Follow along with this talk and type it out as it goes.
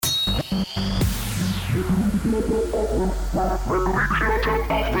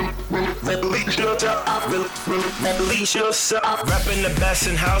Release yourself. Rapping the best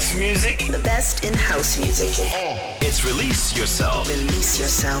in house music. The best in house music. It's Release Yourself. Release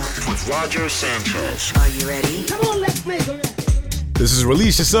Yourself. With Roger Sanchez. Are you ready? Come on, let's make it. This is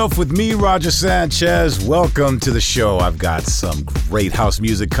Release Yourself with me, Roger Sanchez. Welcome to the show. I've got some great house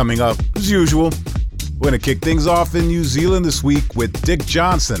music coming up, as usual. We're going to kick things off in New Zealand this week with Dick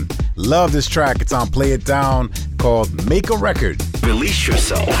Johnson. Love this track. It's on Play It Down called Make a Record. Release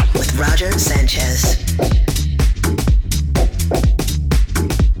Yourself. With Roger Sanchez.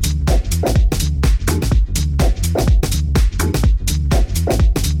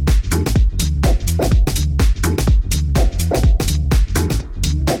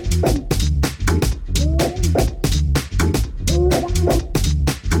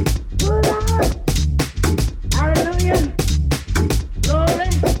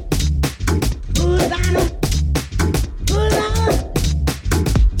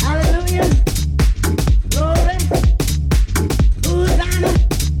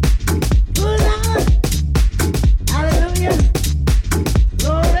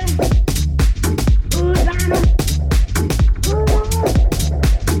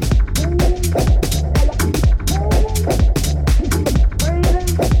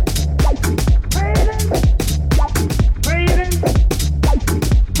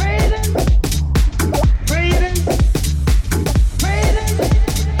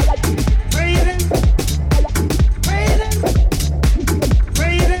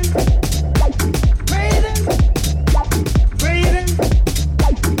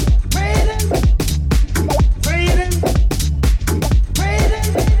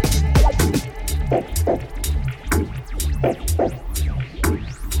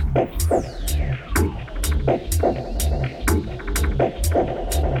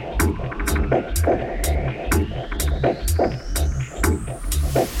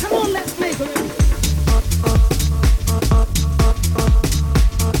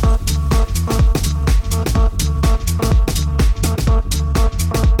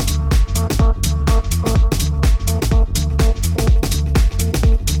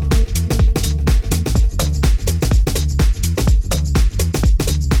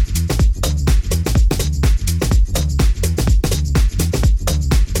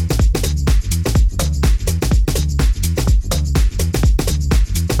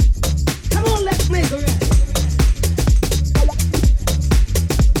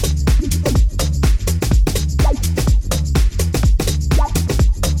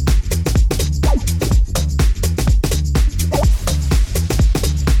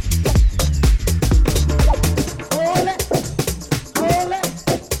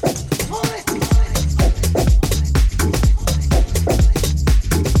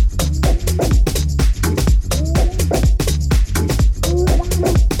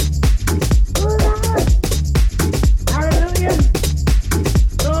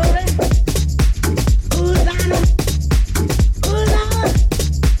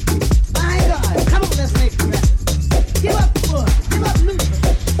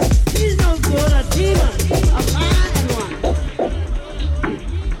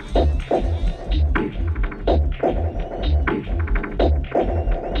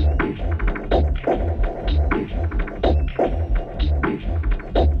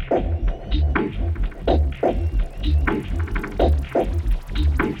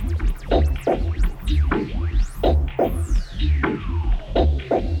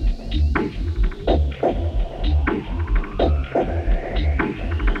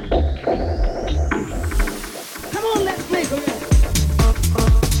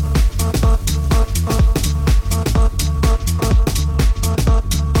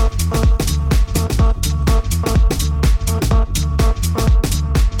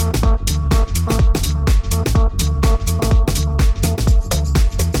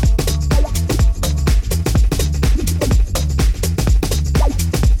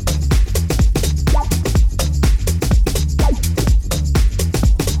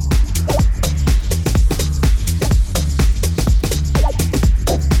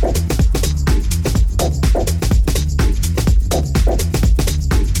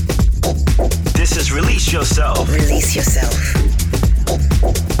 Release Yourself.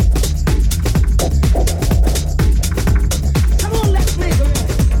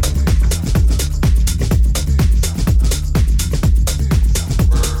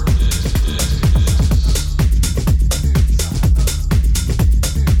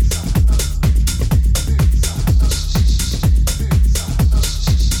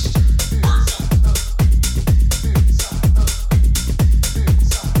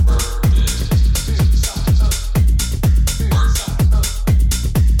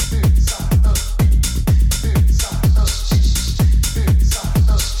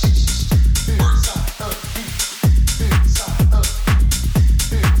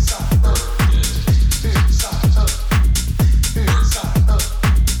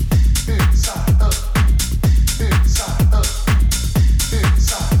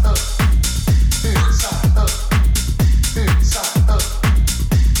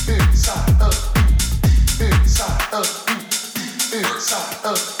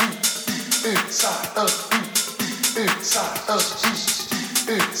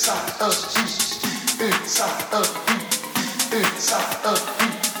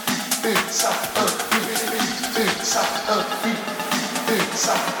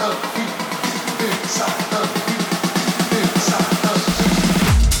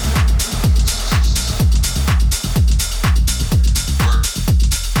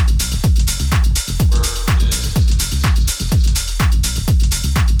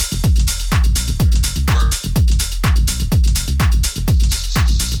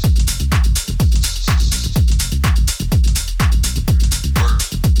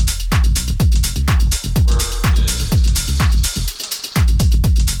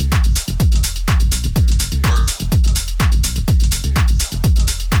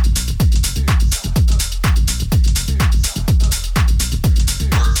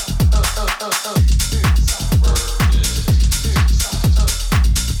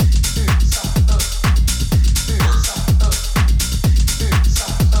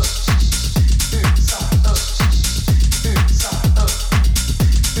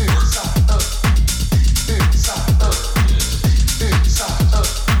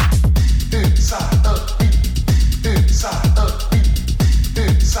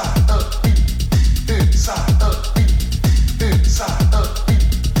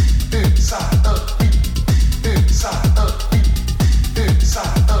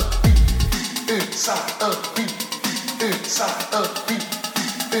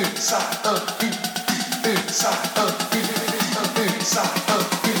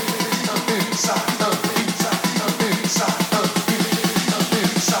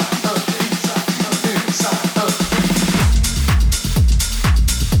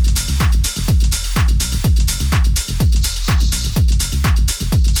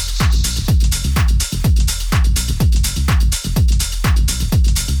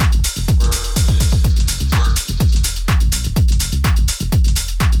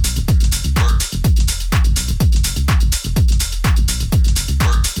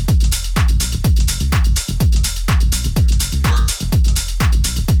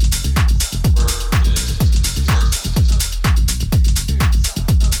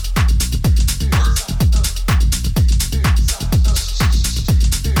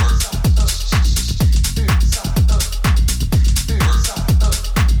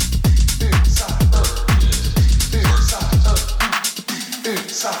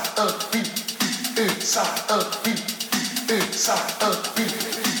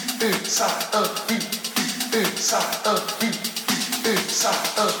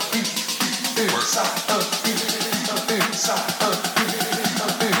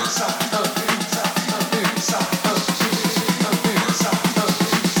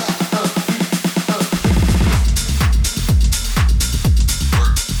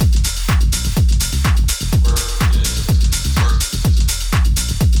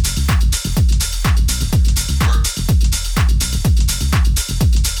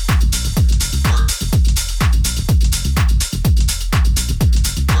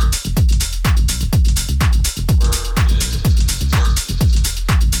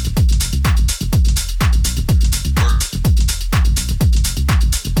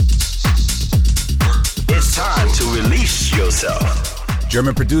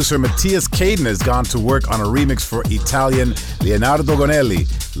 German producer Matthias Caden has gone to work on a remix for Italian Leonardo Gonelli.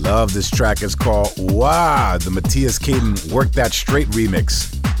 Love this track. It's called Wow, the Matthias Caden Work That Straight remix.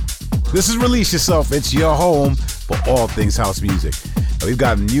 This is Release Yourself. It's your home for all things house music. Now, we've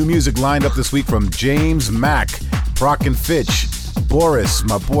got new music lined up this week from James Mack, Proc and Fitch, Boris,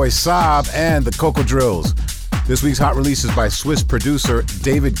 my boy Saab, and the Coco Drills. This week's hot release is by Swiss producer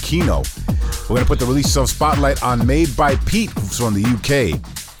David Kino. We're going to put the Release Yourself spotlight on Made by Pete, who's from the UK.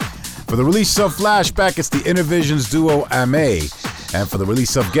 For the Release Yourself flashback, it's the Intervisions duo Ame. And for the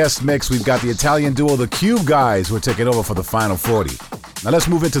Release Yourself guest mix, we've got the Italian duo The Cube Guys, who are taking over for the Final 40. Now let's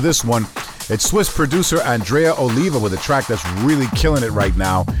move into this one. It's Swiss producer Andrea Oliva with a track that's really killing it right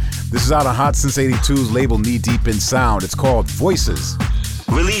now. This is out on Hot Since 82's label Knee Deep in Sound. It's called Voices.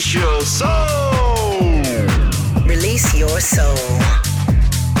 Release your soul. Release your soul.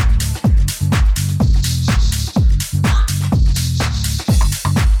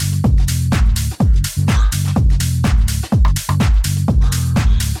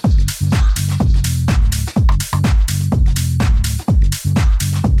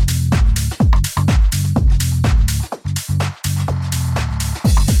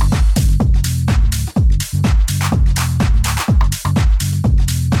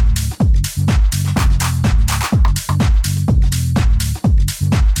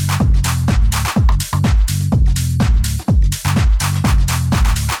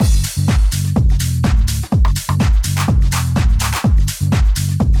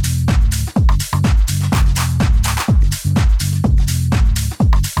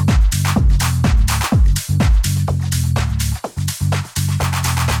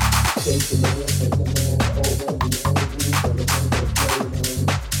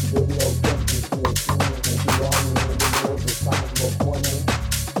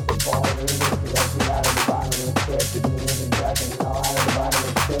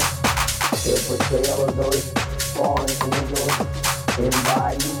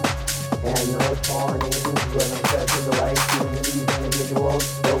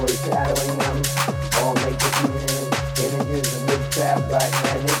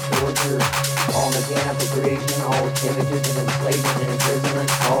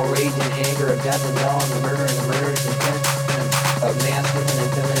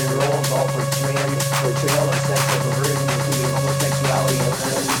 portrayal of sexual perversion, including homosexuality,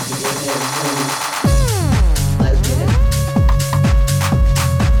 alternative lesbianism.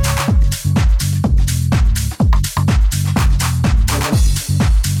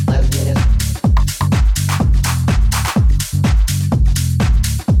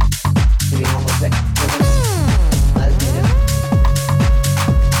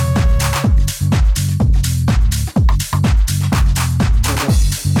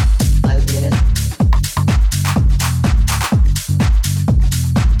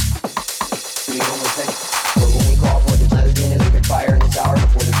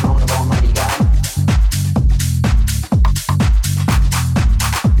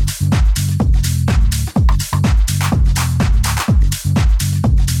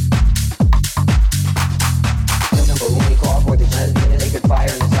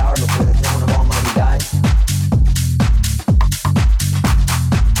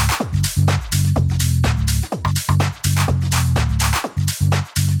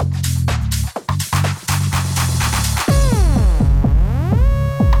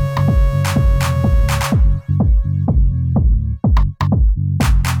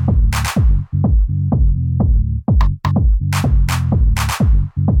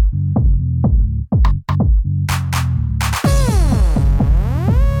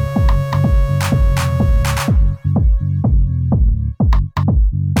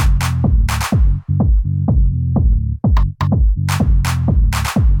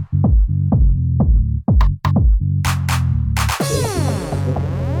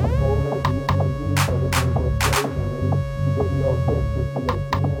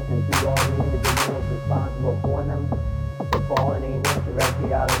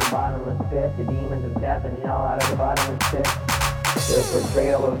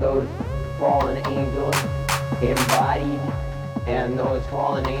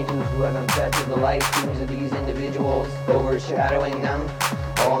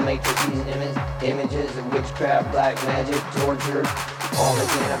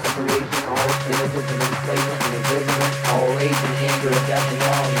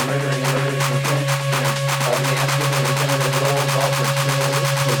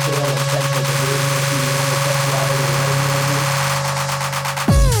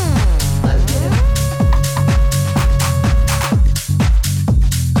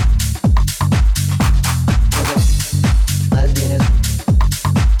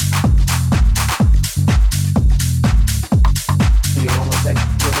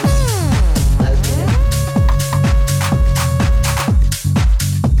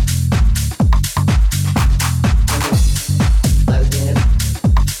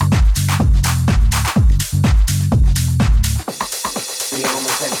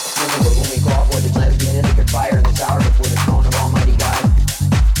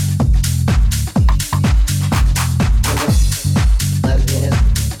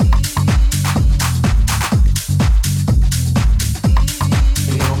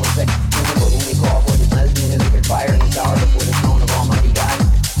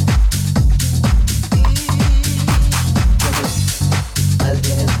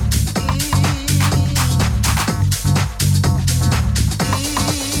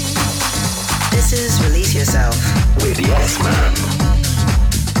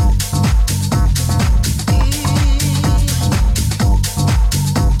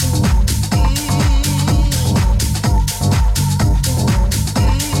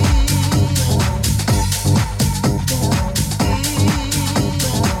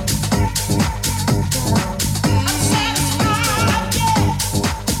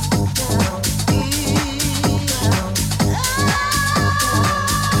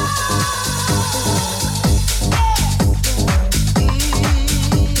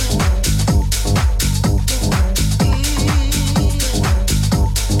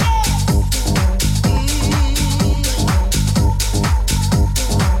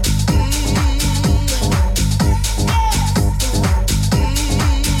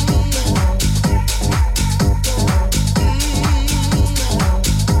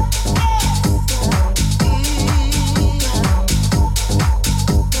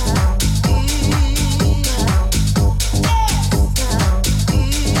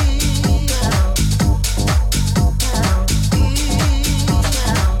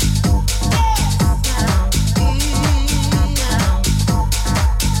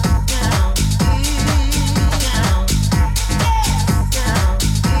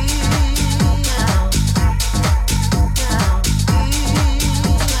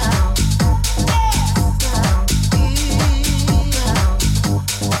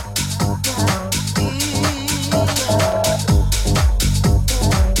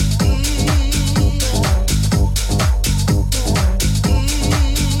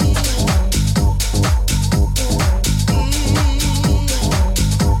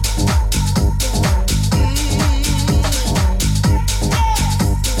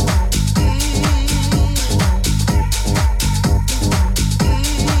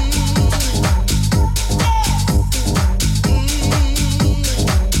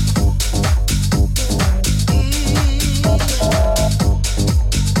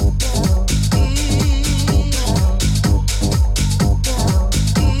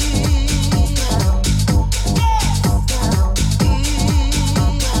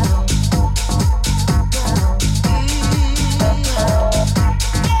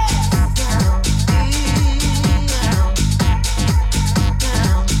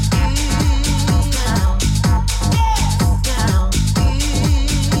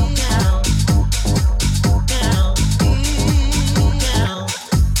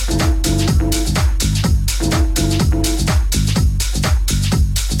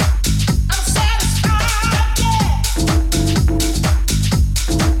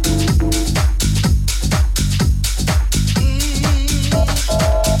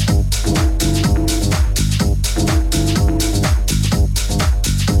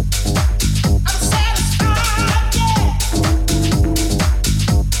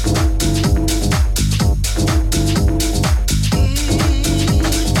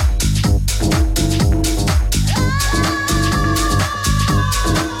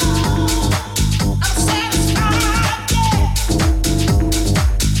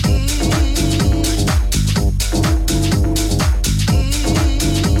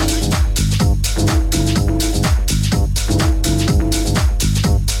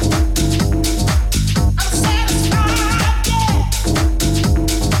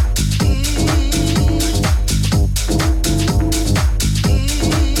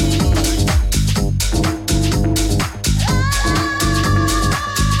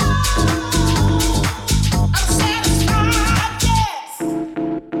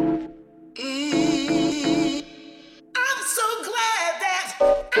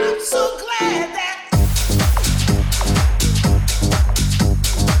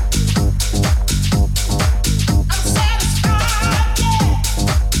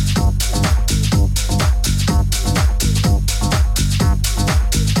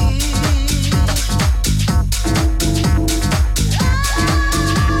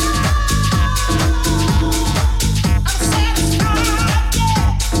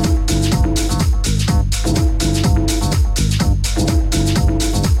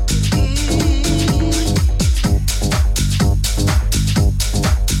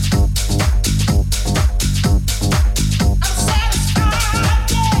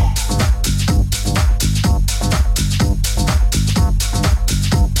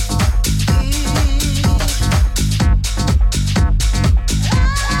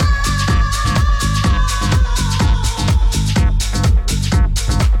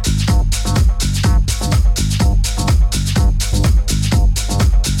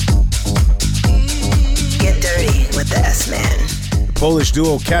 Polish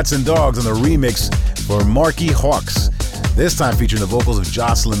duo Cats and Dogs on the remix for Marky Hawks, this time featuring the vocals of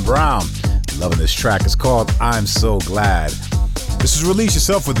Jocelyn Brown. Loving this track. It's called I'm So Glad. This is Release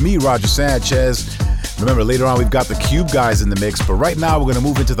Yourself with me, Roger Sanchez. Remember, later on we've got the Cube guys in the mix, but right now we're going to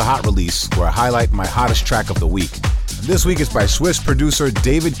move into the hot release where I highlight my hottest track of the week. And this week it's by Swiss producer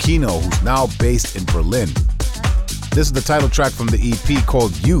David Kino, who's now based in Berlin. This is the title track from the EP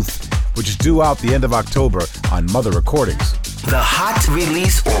called Youth, which is due out the end of October on Mother Recordings. The hot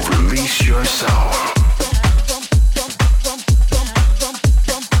release or Release Yourself.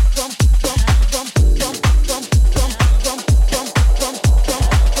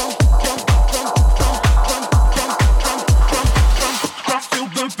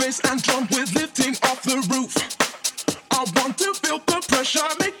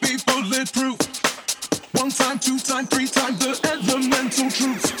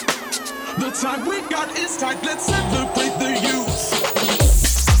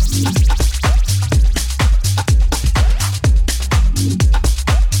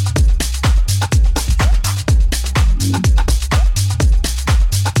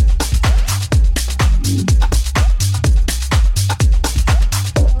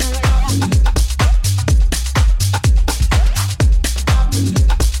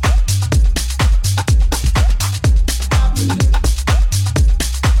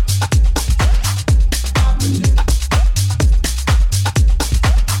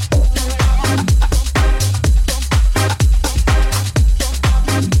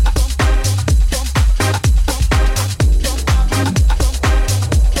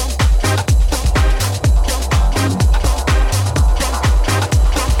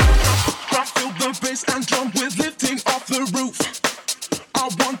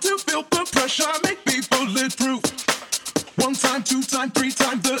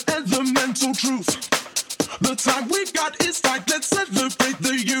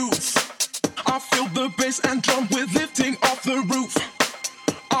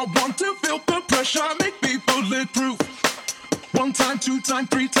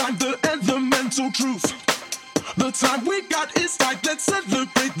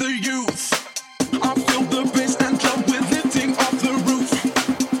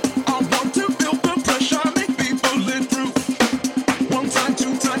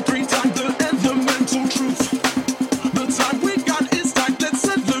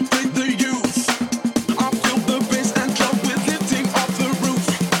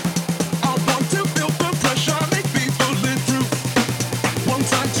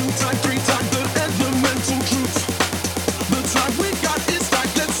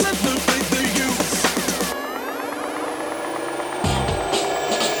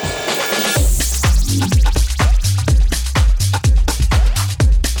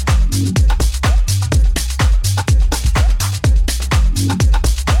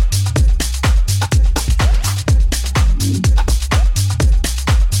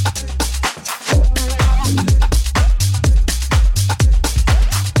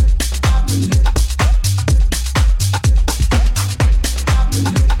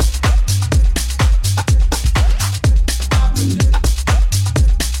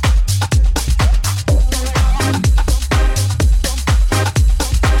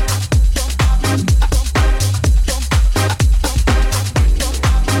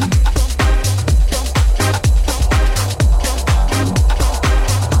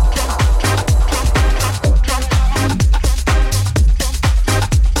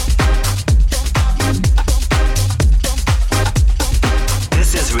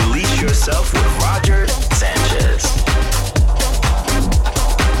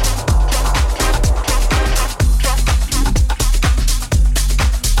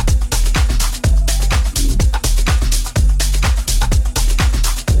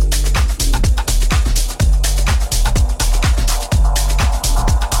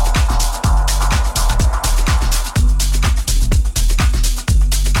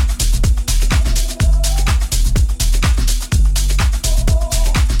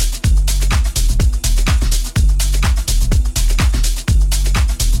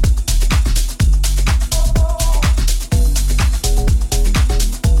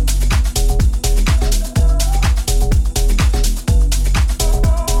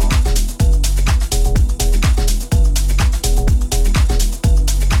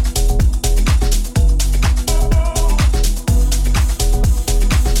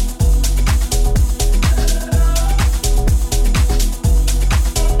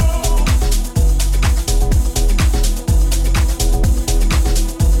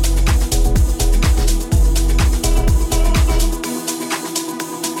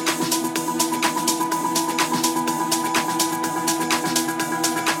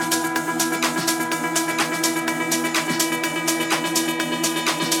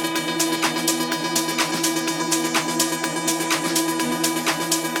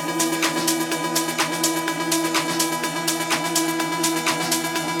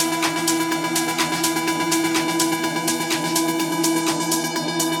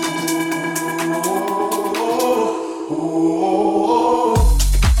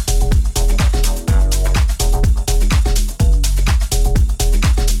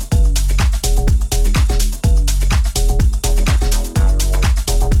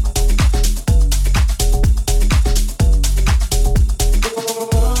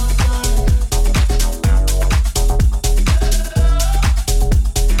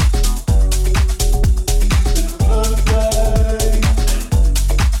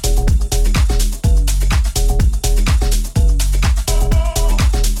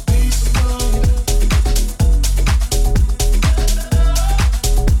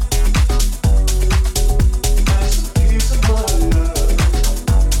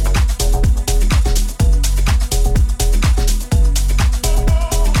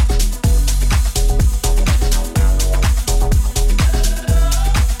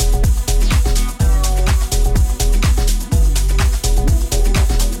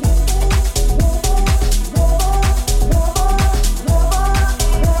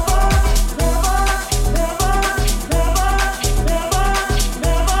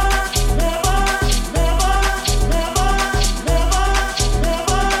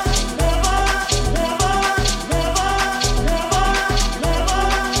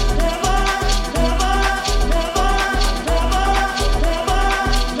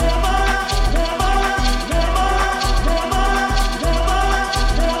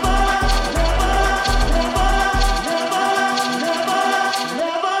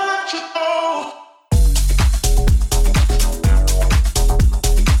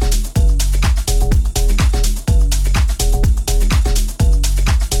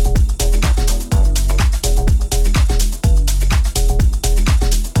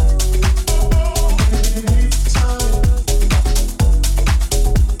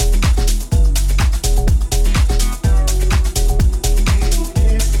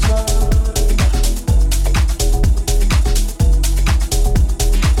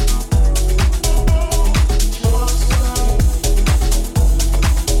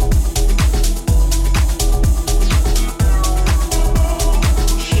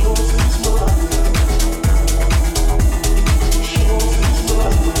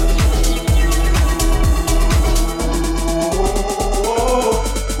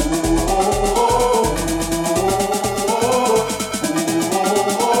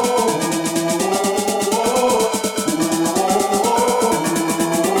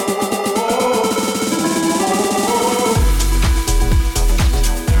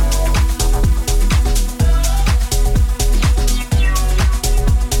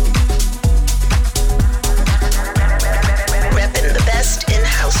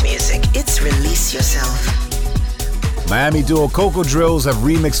 Release yourself. Miami duo Coco Drills have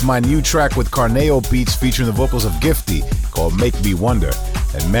remixed my new track with Carneo beats featuring the vocals of Gifty called Make Me Wonder.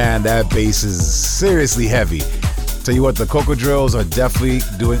 And man, that bass is seriously heavy. Tell you what, the Coco Drills are definitely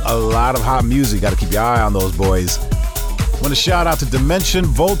doing a lot of hot music. Got to keep your eye on those boys. Want to shout out to Dimension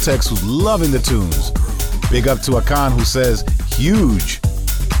Voltex, who's loving the tunes. Big up to Akan, who says huge.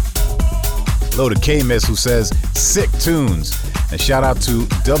 Hello to K-Miss, who says sick tunes. And shout out to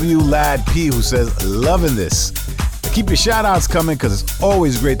W Lad P, who says loving this. Keep your shout outs coming because it's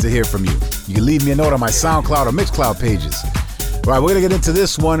always great to hear from you. You can leave me a note on my SoundCloud or Mixcloud pages. All right, we're going to get into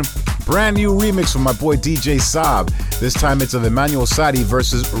this one. Brand new remix from my boy DJ Saab. This time it's of Emmanuel Sadi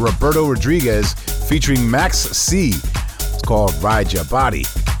versus Roberto Rodriguez featuring Max C. It's called Ride Your Body.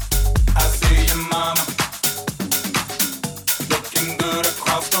 I see your mama looking good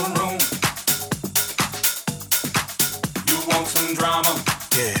across the room. You want some drama?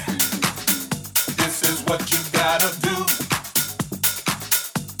 Yeah. This is what you gotta do.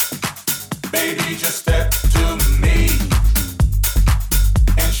 Baby, just step to me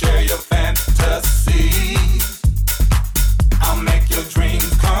and share your fantasies. I'll make your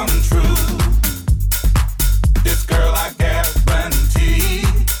dreams come true. This girl I guarantee.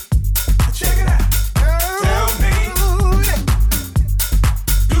 Check it out. Tell me,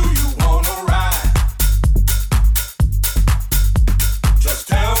 do you wanna ride? Just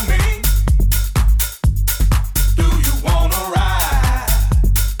tell me, do you wanna ride?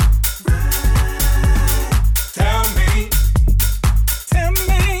 Tell me, do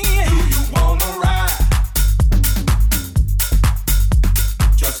you wanna ride?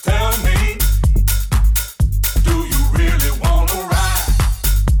 Just tell me, do you really wanna ride?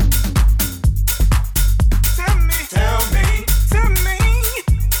 Tell me,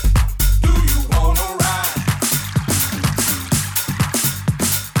 do you wanna ride?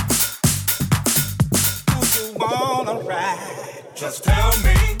 Do you wanna ride? Just tell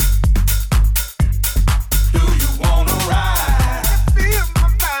me, do you wanna ride? Feel my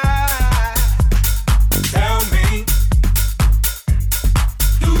mind. Tell me,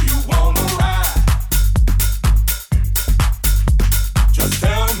 do you wanna ride? Just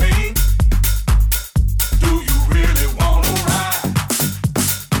tell me, do you really wanna ride?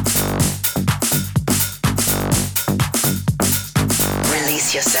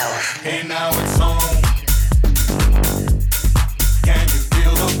 Release yourself. Hey, now it's on. Can you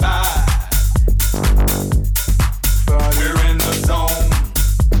feel the vibe? We're in the zone.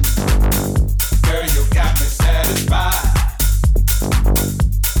 Girl, you got me satisfied.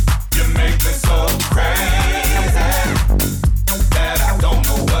 You make me so crazy that I don't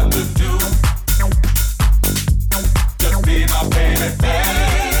know what to do. Just be my baby,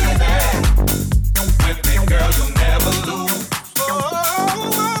 baby. With me, girl, you'll never lose.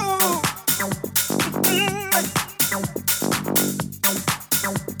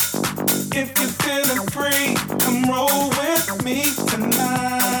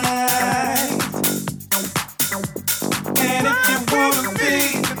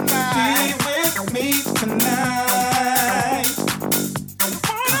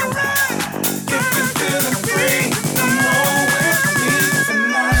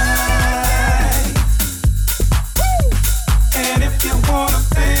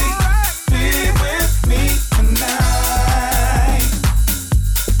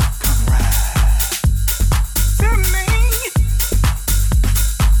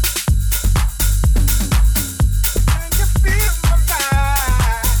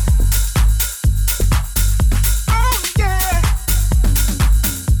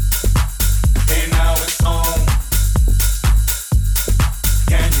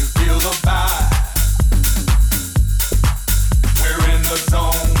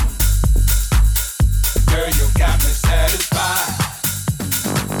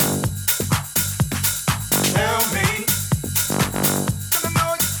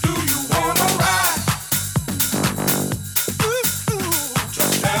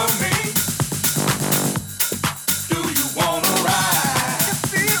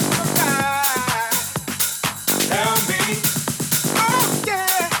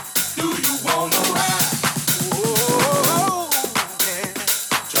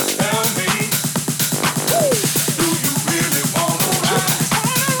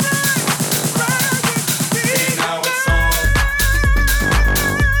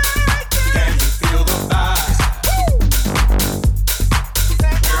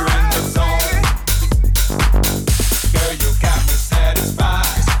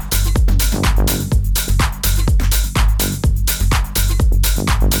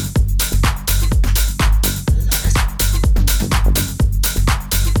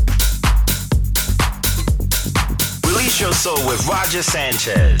 Your Soul with Roger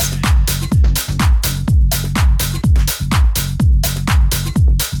Sanchez.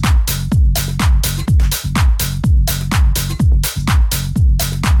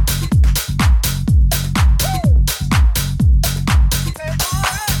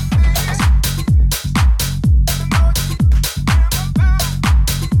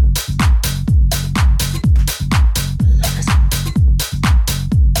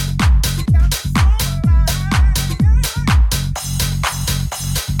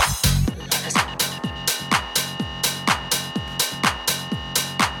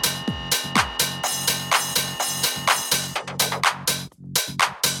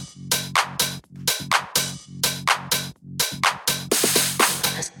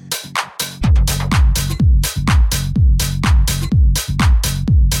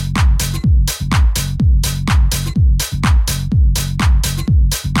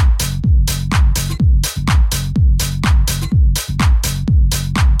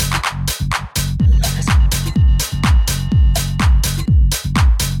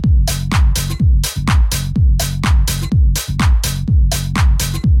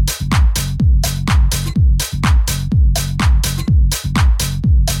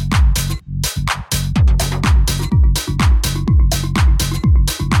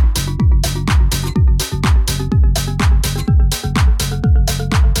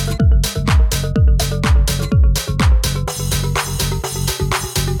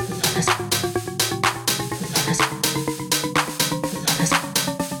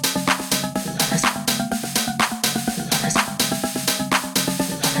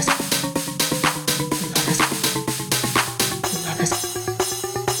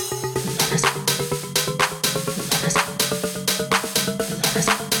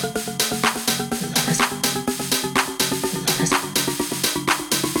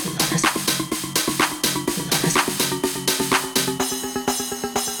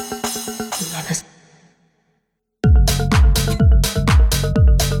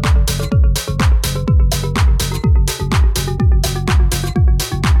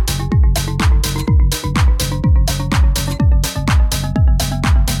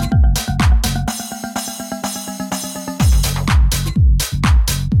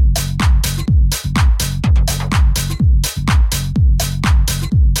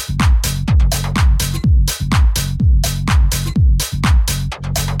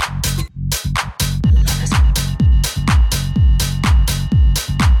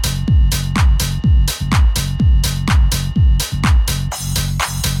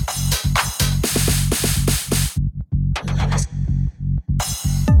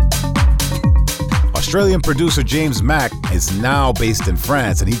 Australian producer James Mack is now based in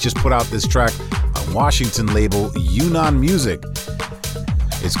France, and he just put out this track on Washington label Yunnan Music.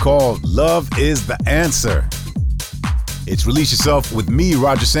 It's called Love is the Answer. It's Release Yourself with me,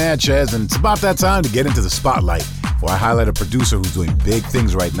 Roger Sanchez, and it's about that time to get into the spotlight, where I highlight a producer who's doing big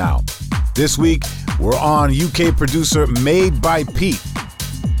things right now. This week, we're on UK producer Made by Pete.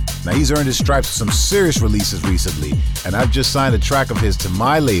 Now, he's earned his stripes with some serious releases recently, and I've just signed a track of his to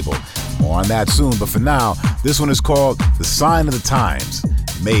my label. More on that soon, but for now, this one is called The Sign of the Times,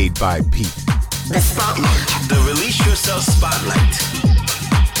 Made by Pete. The Spotlight. The Release Yourself Spotlight.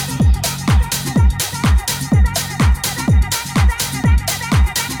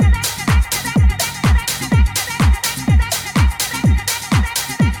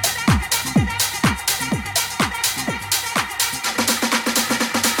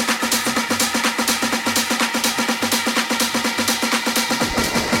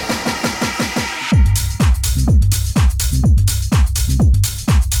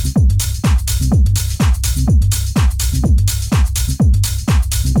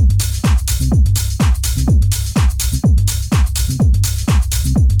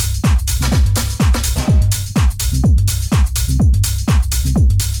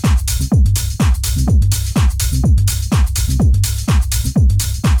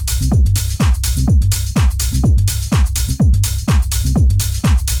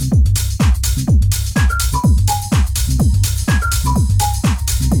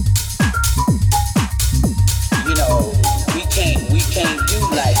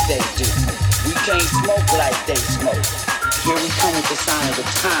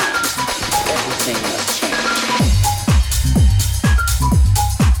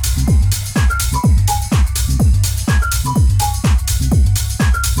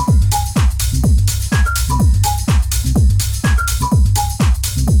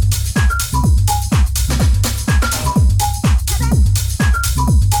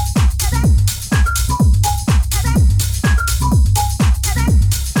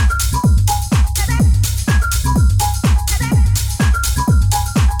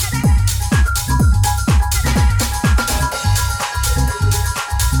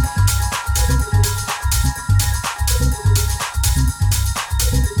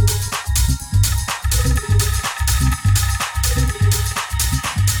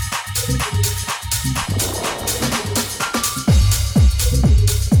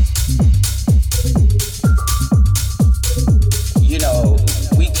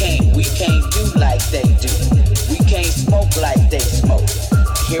 We can't do like they do. We can't smoke like they smoke.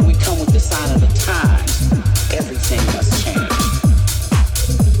 Here we come with the sign of the times. Everything must change.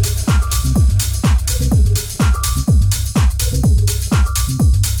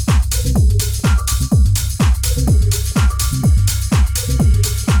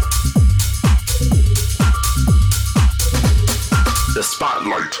 The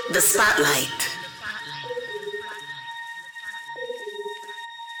spotlight. The spotlight.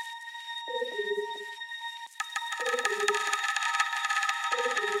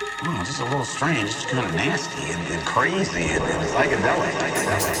 Oh, just a little strange. It's kind of nasty and crazy and psychedelic.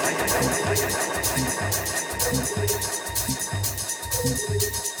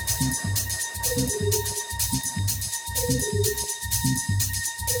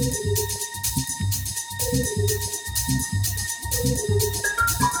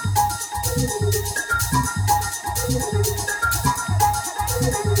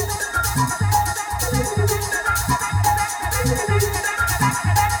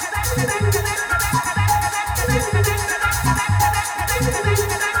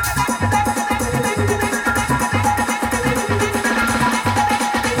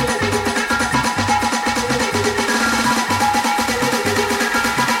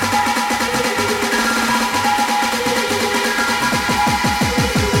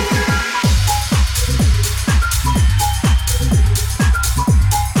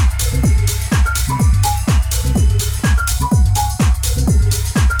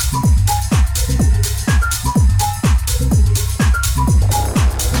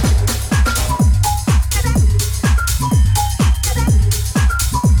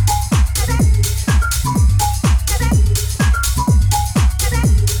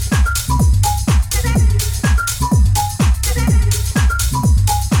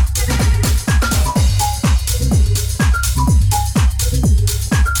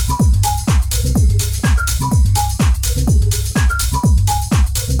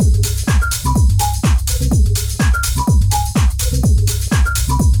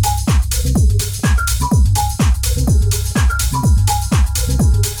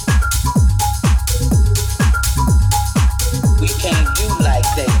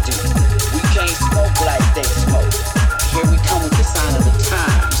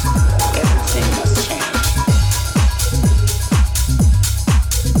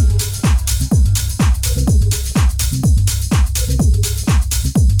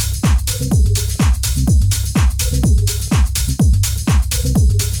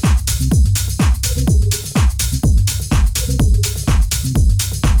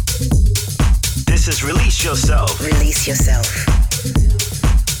 Release yourself.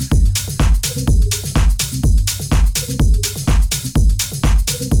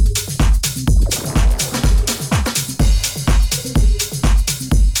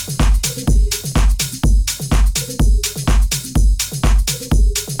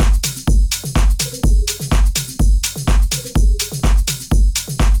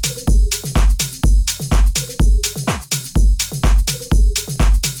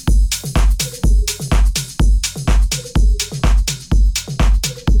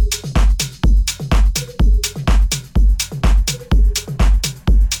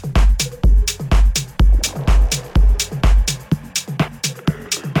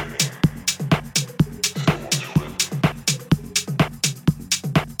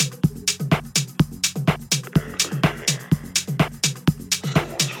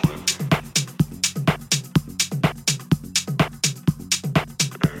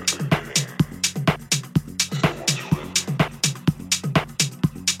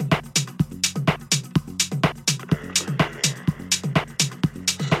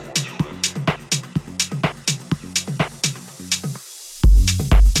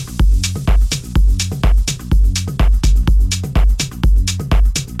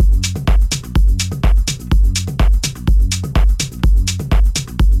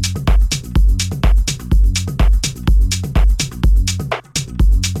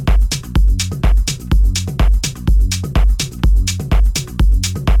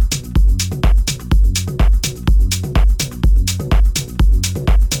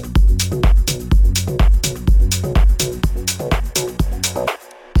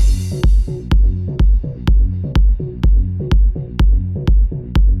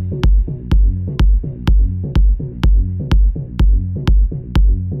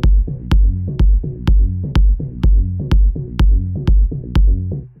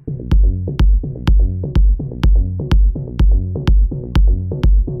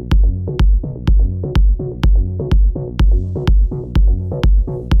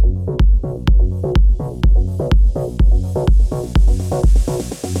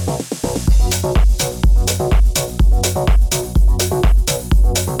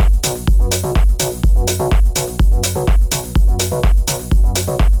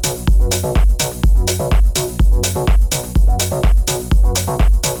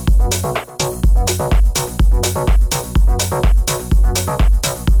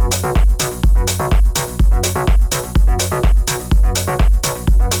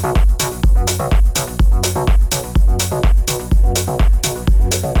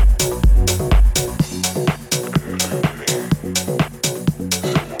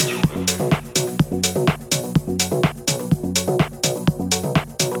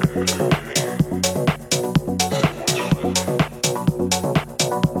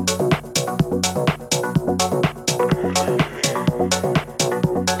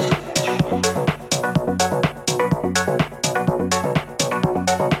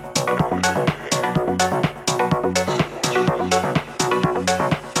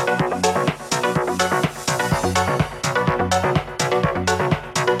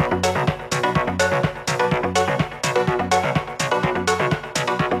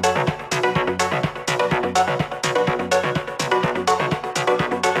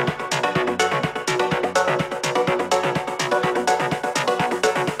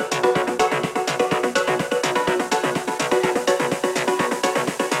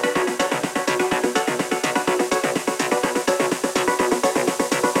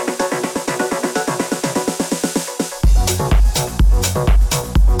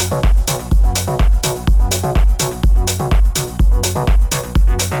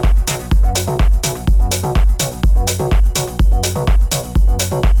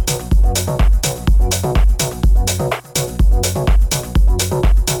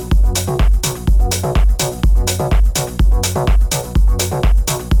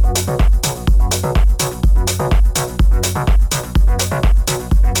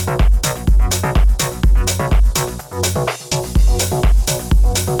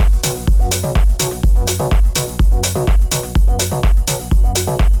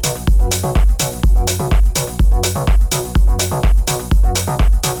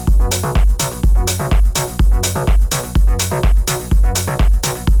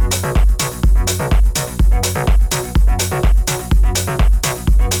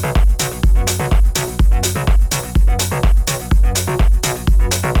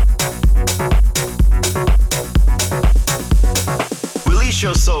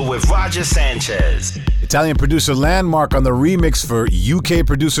 with Roger Sanchez. Italian producer Landmark on the remix for UK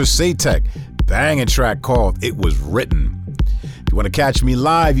producer Satek. Banging track called It Was Written. If you want to catch me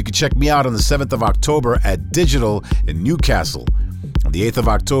live, you can check me out on the 7th of October at Digital in Newcastle. On the 8th of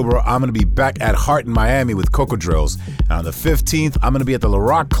October, I'm going to be back at Heart in Miami with Coco Drills. And on the 15th, I'm going to be at the La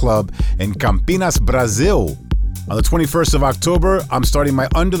Rock Club in Campinas, Brazil. On the 21st of October, I'm starting my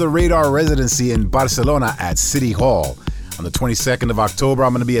Under the Radar residency in Barcelona at City Hall. On the 22nd of October,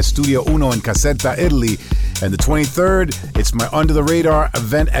 I'm going to be at Studio Uno in Caserta, Italy. And the 23rd, it's my Under the Radar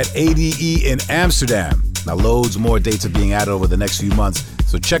event at ADE in Amsterdam. Now, loads more dates are being added over the next few months,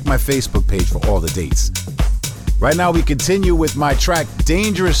 so check my Facebook page for all the dates. Right now, we continue with my track,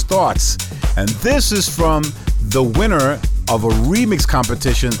 Dangerous Thoughts. And this is from the winner of a remix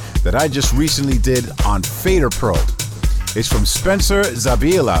competition that I just recently did on Fader Pro. It's from Spencer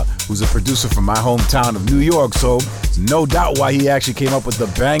Zabiela, who's a producer from my hometown of New York, so it's no doubt why he actually came up with the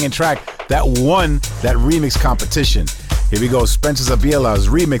banging track that won that remix competition. Here we go, Spencer Zabiela's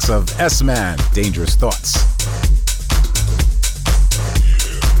remix of S-Man, Dangerous Thoughts.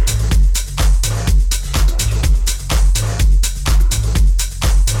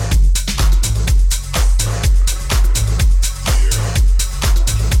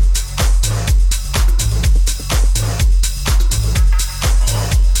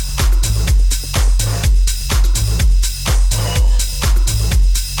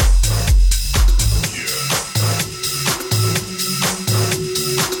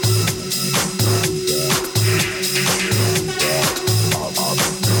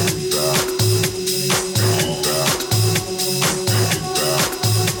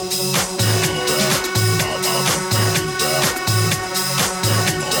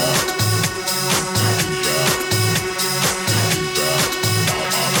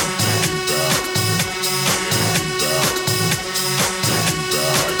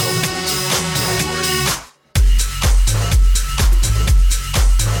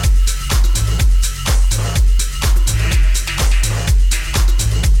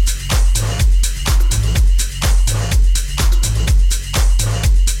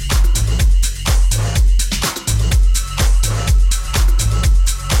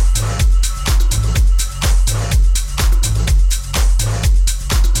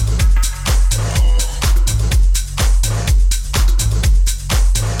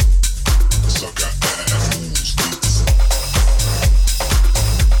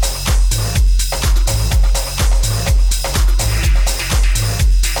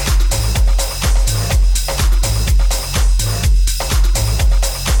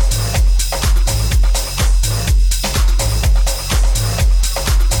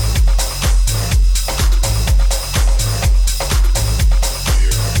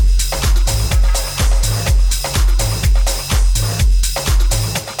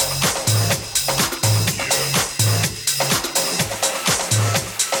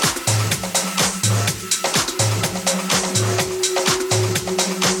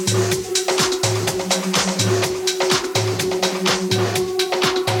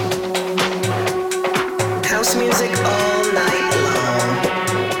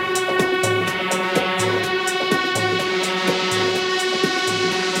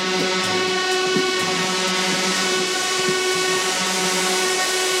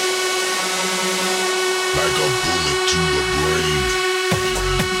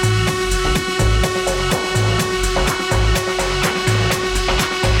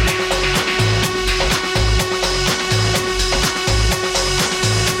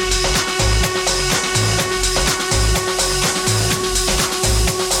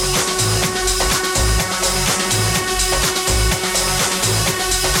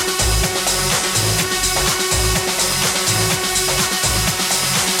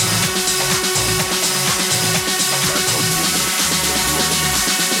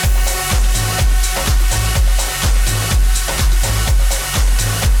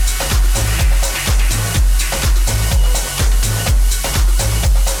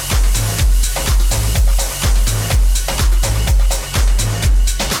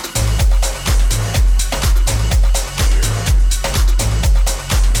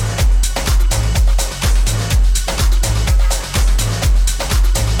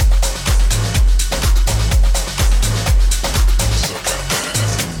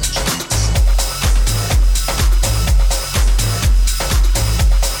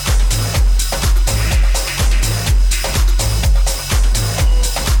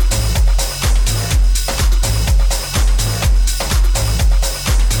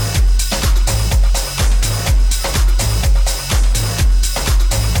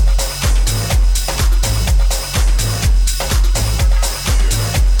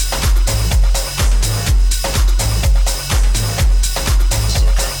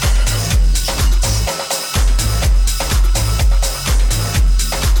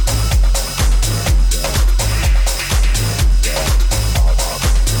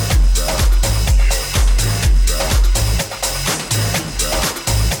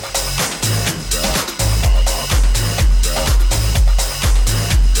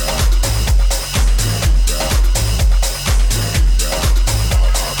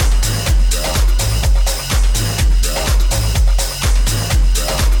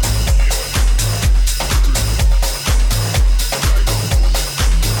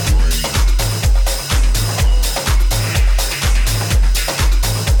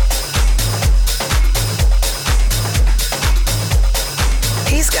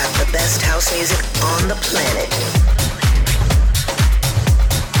 on the planet.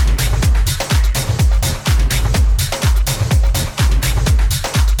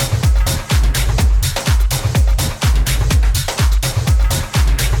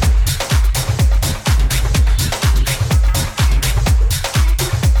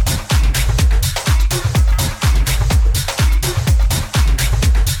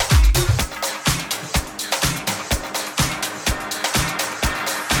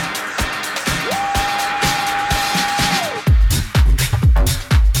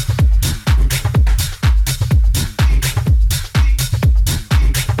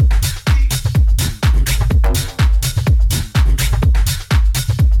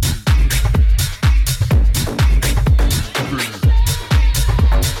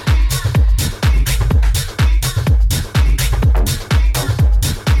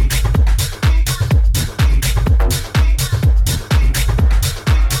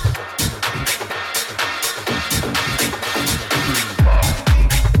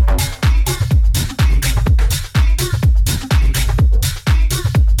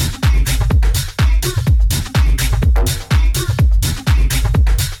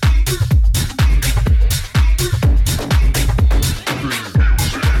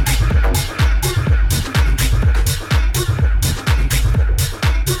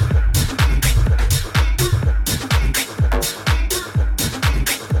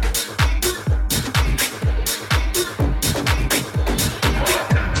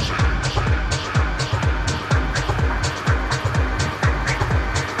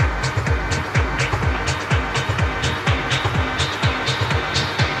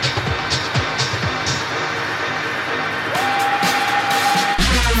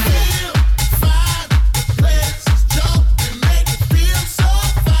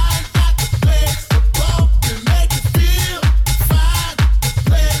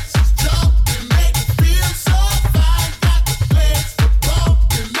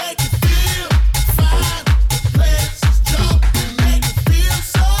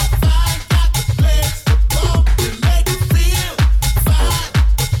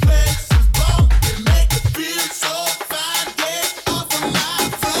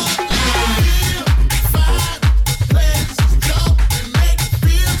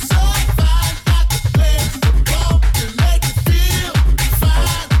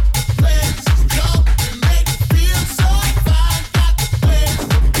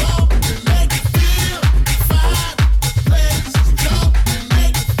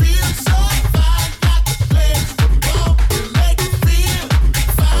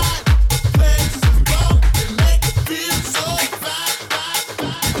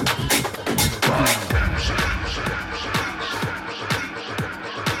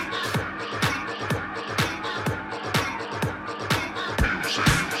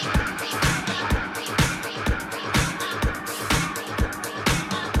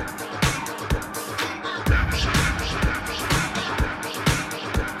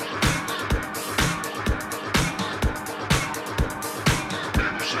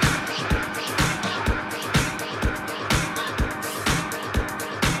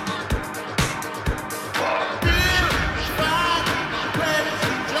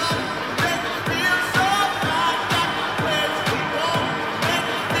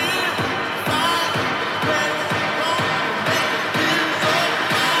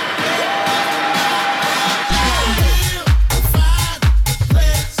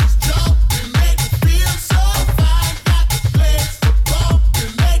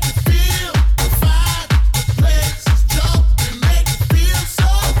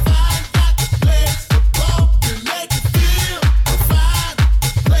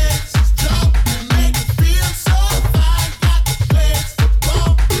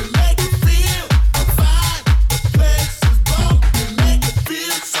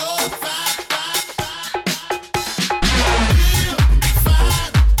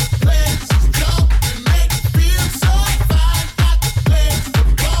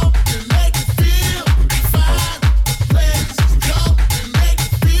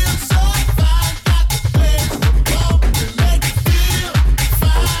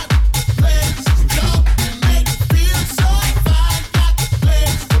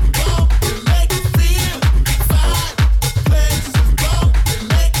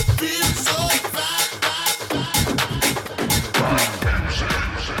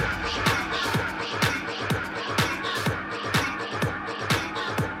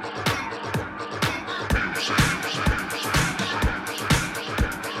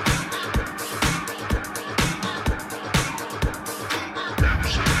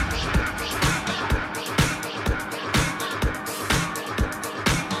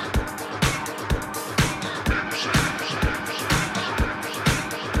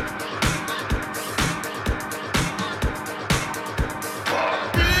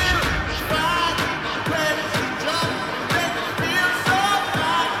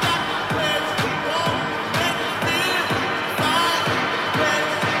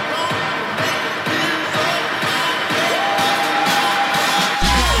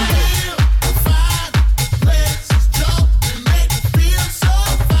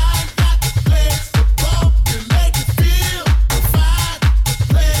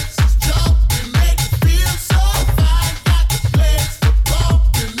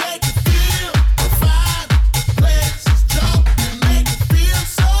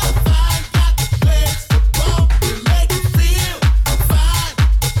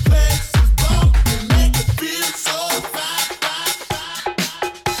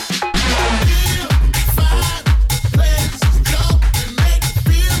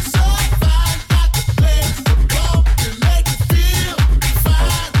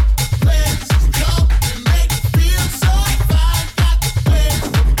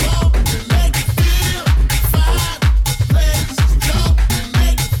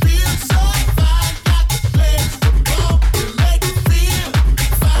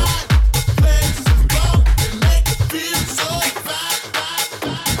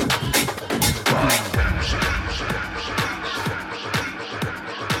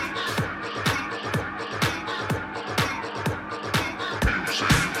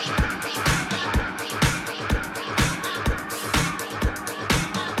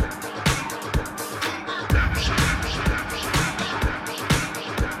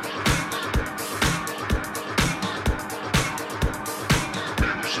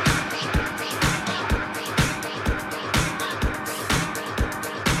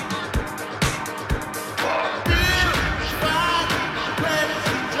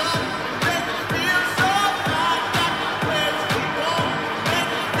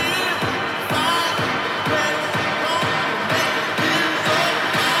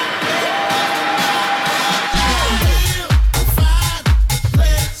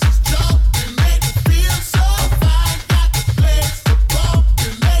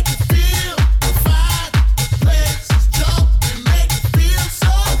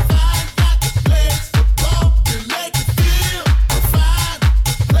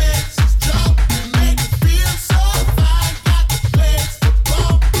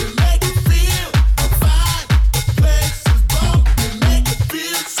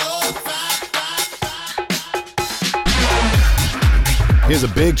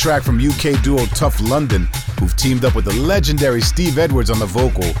 Here's a big track from UK duo Tough London, who've teamed up with the legendary Steve Edwards on the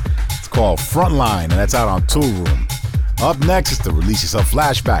vocal. It's called Frontline, and that's out on Tool Room. Up next is the Release Yourself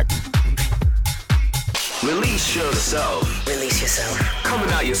flashback. Release yourself. Release yourself.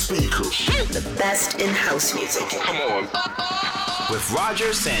 Coming out your speakers. The best in house music. Come on. With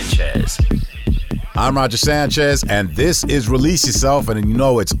Roger Sanchez. I'm Roger Sanchez, and this is Release Yourself, and you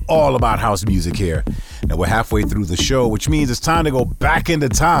know it's all about house music here. And we're halfway through the show, which means it's time to go back into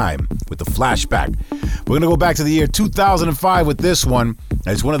time with the flashback. We're going to go back to the year 2005 with this one, and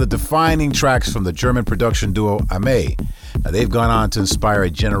it's one of the defining tracks from the German production duo Aimé. Now, they've gone on to inspire a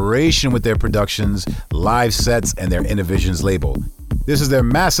generation with their productions, live sets, and their Innovisions label. This is their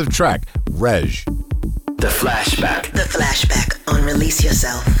massive track, Reg. The flashback. The flashback on Release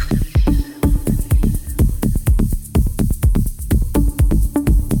Yourself.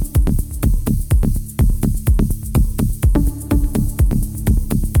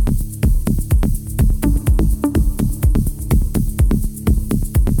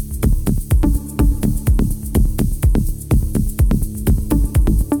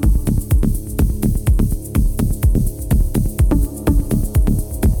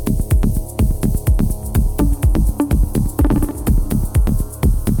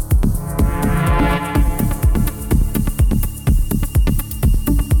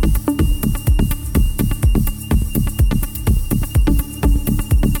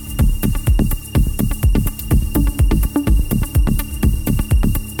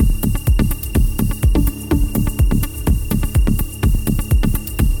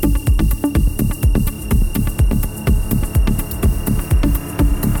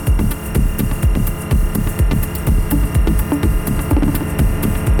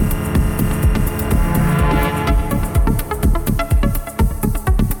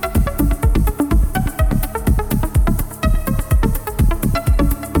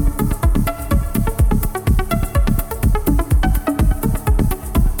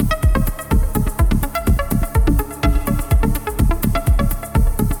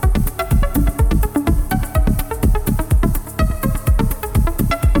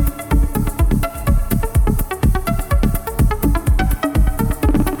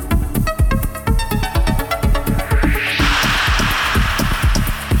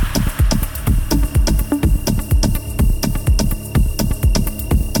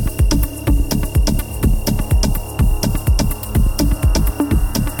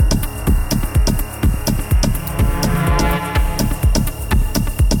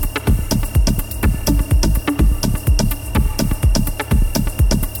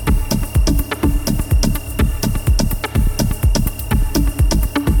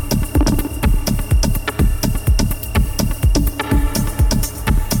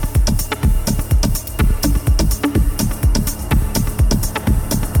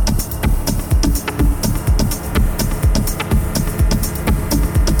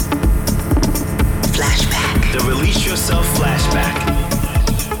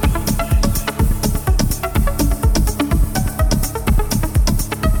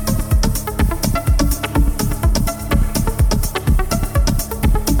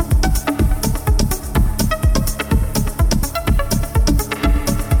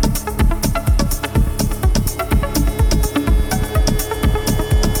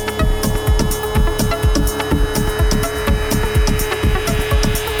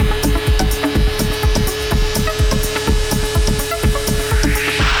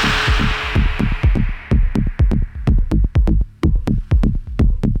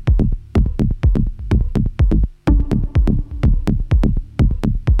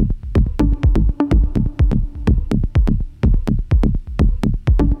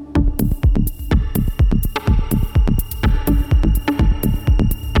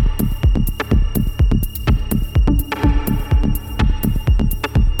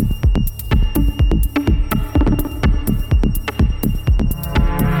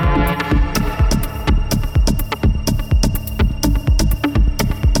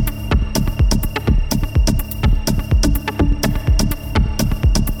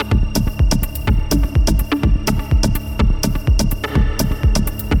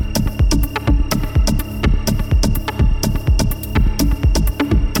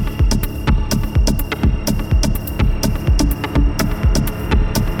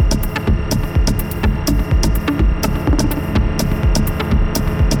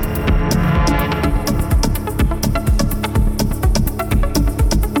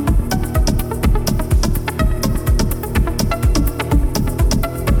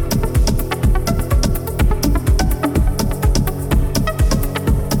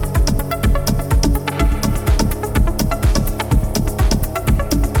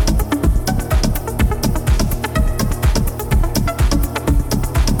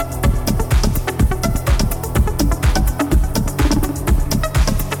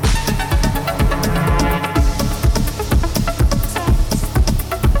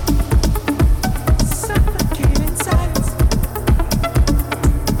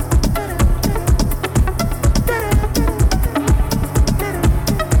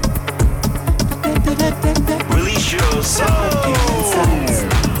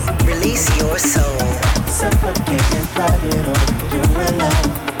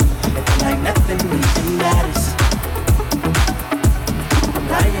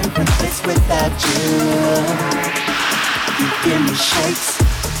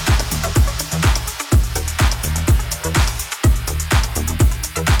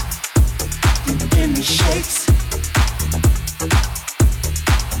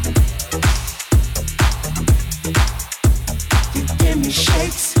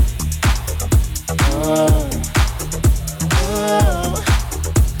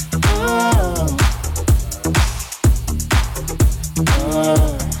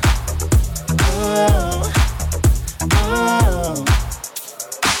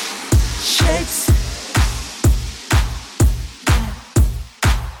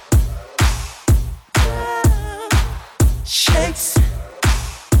 shakes.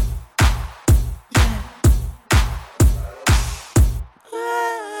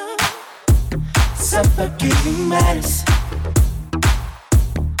 Suffocating matters.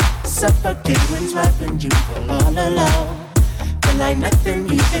 Suffocating's when you feel all alone. Feel like nothing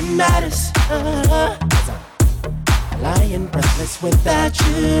even matters. Lying breathless without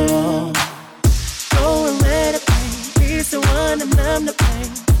you. Going where the pain, he's the one to numb the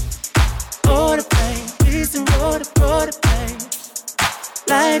pain. Oh, the pain, he's the road for the pain.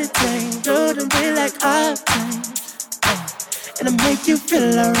 Light a flame, go to be like octane. And I make you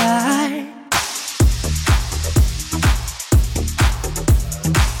feel alright.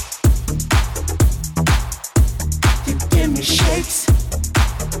 You give me shakes.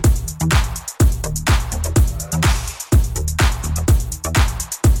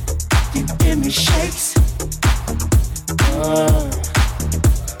 You give me shakes. Oh,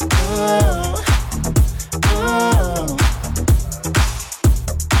 oh, oh,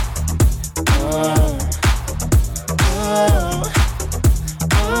 oh, oh,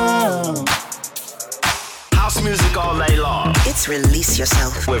 oh. House music all day long It's Release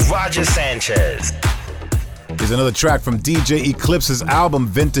Yourself. with Roger Sanchez. Here's another track from DJ Eclipse's album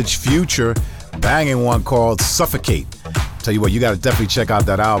Vintage Future, banging one called Suffocate. Tell you what, you gotta definitely check out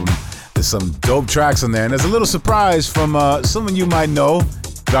that album. There's some dope tracks in there, and there's a little surprise from someone you might know,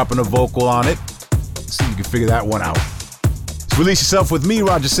 dropping a vocal on it. See if you can figure that one out. It's Release Yourself with me,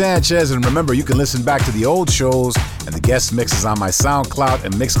 Roger Sanchez, and remember, you can listen back to the old shows and the guest mixes on my SoundCloud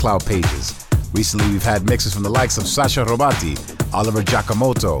and Mixcloud pages. Recently, we've had mixes from the likes of Sasha Robati, Oliver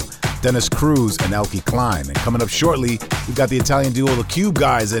Giacomoto, Dennis Cruz, and Elkie Klein. And coming up shortly, we've got the Italian duo The Cube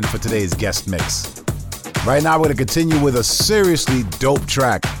Guys in for today's guest mix. Right now, we're going to continue with a seriously dope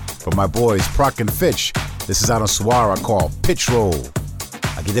track from my boys Proc and Fitch. This is out on Suara called Pitch Roll.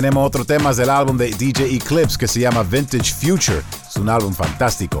 Aquí tenemos otro temas del álbum de DJ Eclipse que se llama Vintage Future. Es un álbum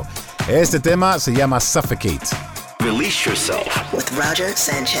fantástico. Este tema se llama Suffocate. Release yourself. With Roger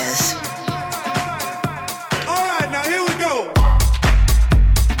Sanchez. All right, now here we go.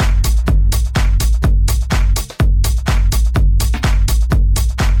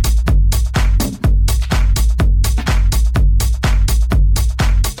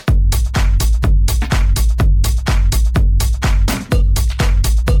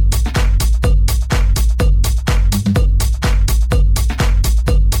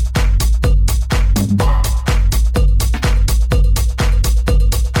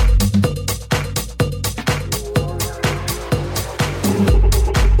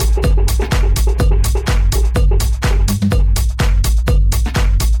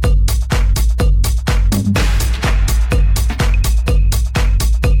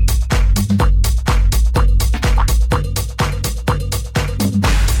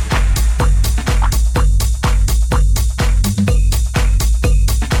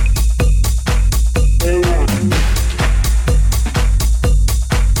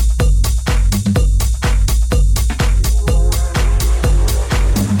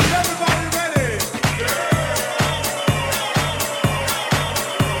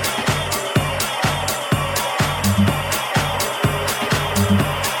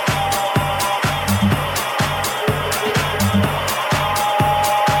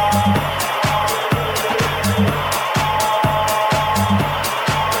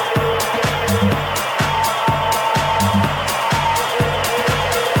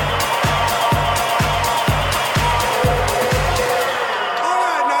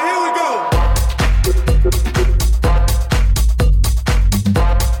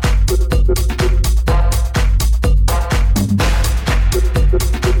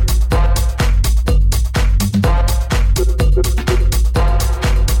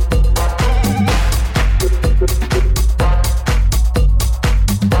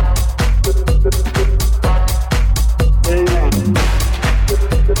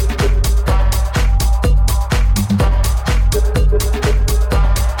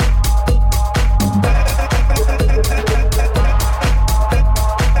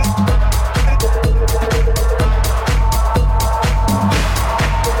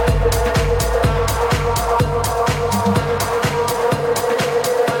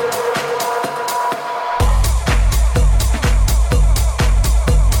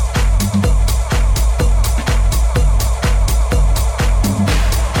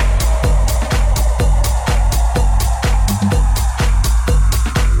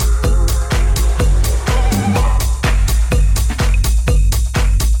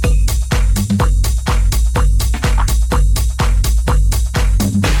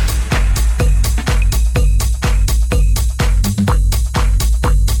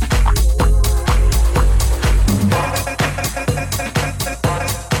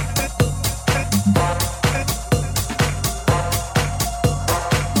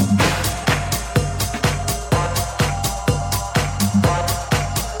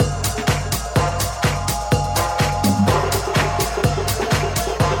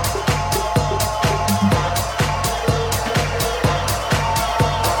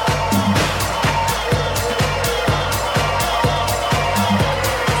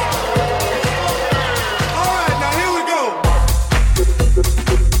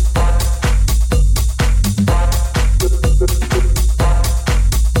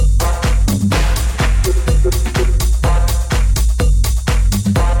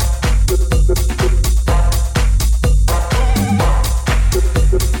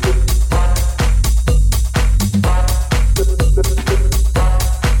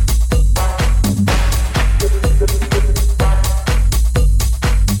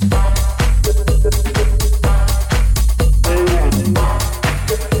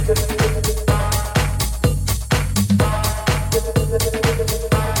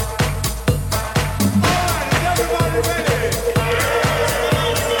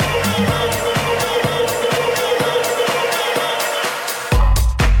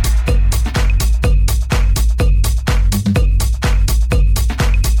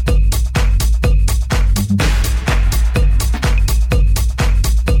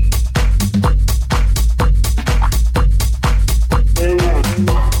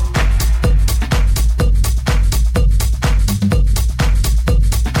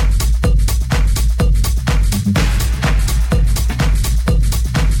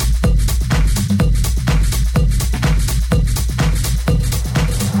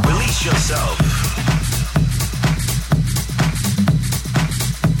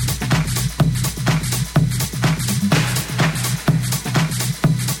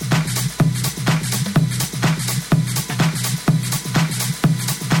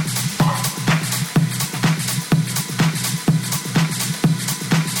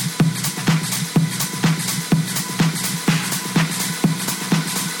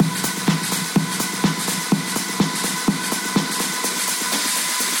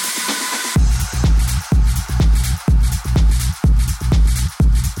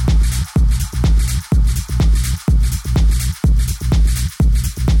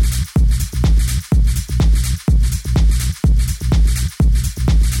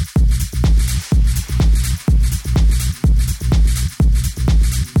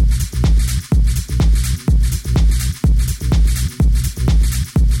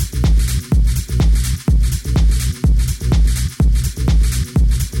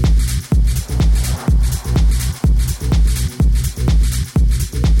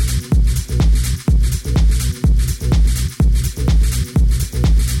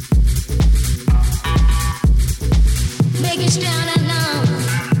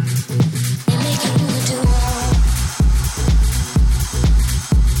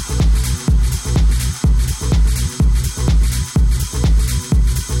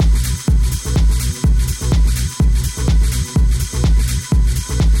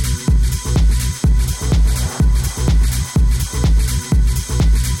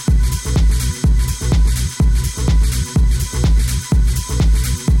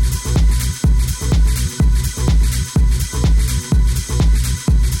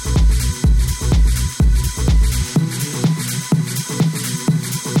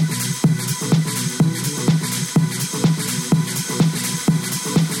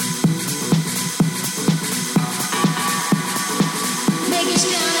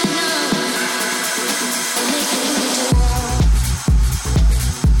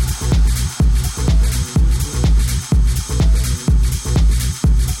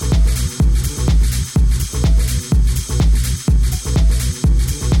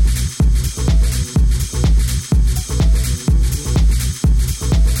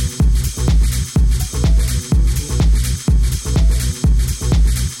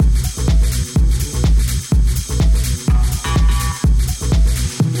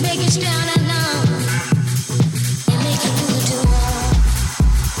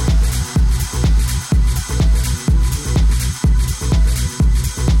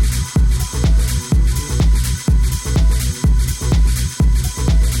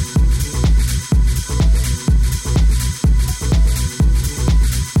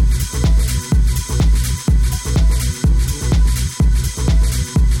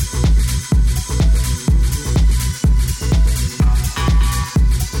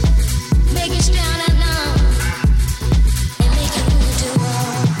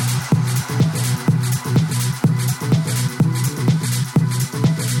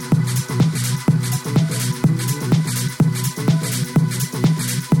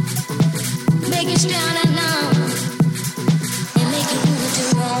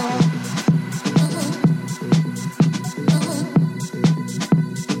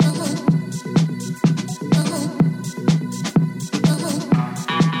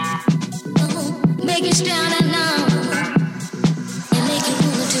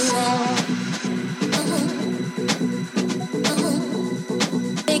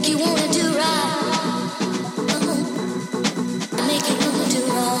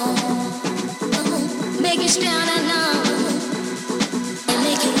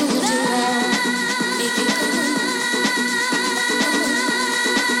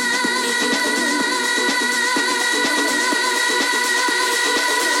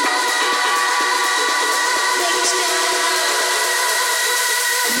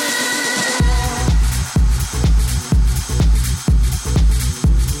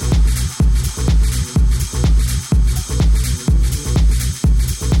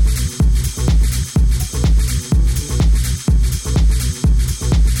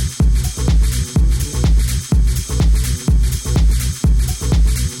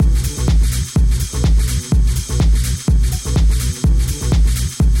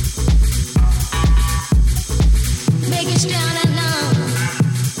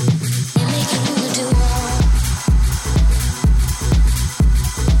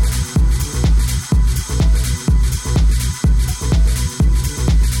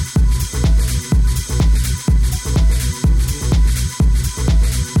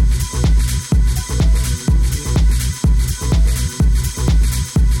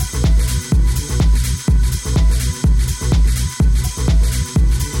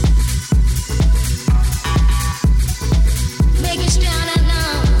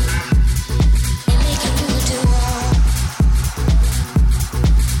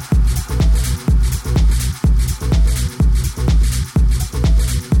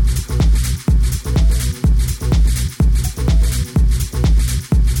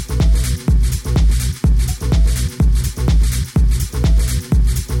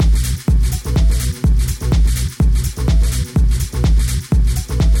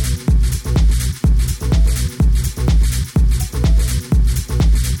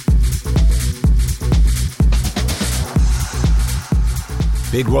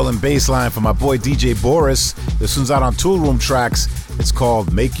 Big rolling bass line from my boy DJ Boris. This one's out on Tool Room Tracks. It's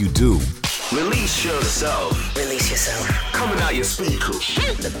called Make You Do. Release yourself. Release yourself. Coming out your speakers.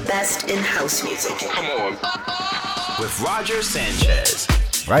 The best in house music. Come on. With Roger Sanchez.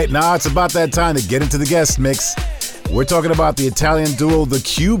 Right now, it's about that time to get into the guest mix. We're talking about the Italian duo, The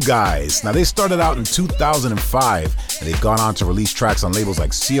Cube Guys. Now, they started out in 2005, and they've gone on to release tracks on labels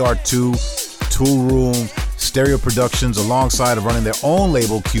like CR2, Tool Room, Stereo Productions, alongside of running their own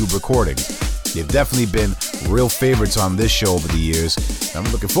label, Cube Recordings. They've definitely been real favorites on this show over the years. I'm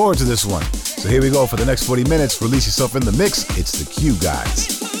looking forward to this one. So here we go for the next 40 minutes. Release yourself in the mix. It's The Cube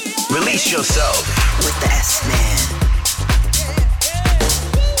Guys. Release yourself. With the S-Man.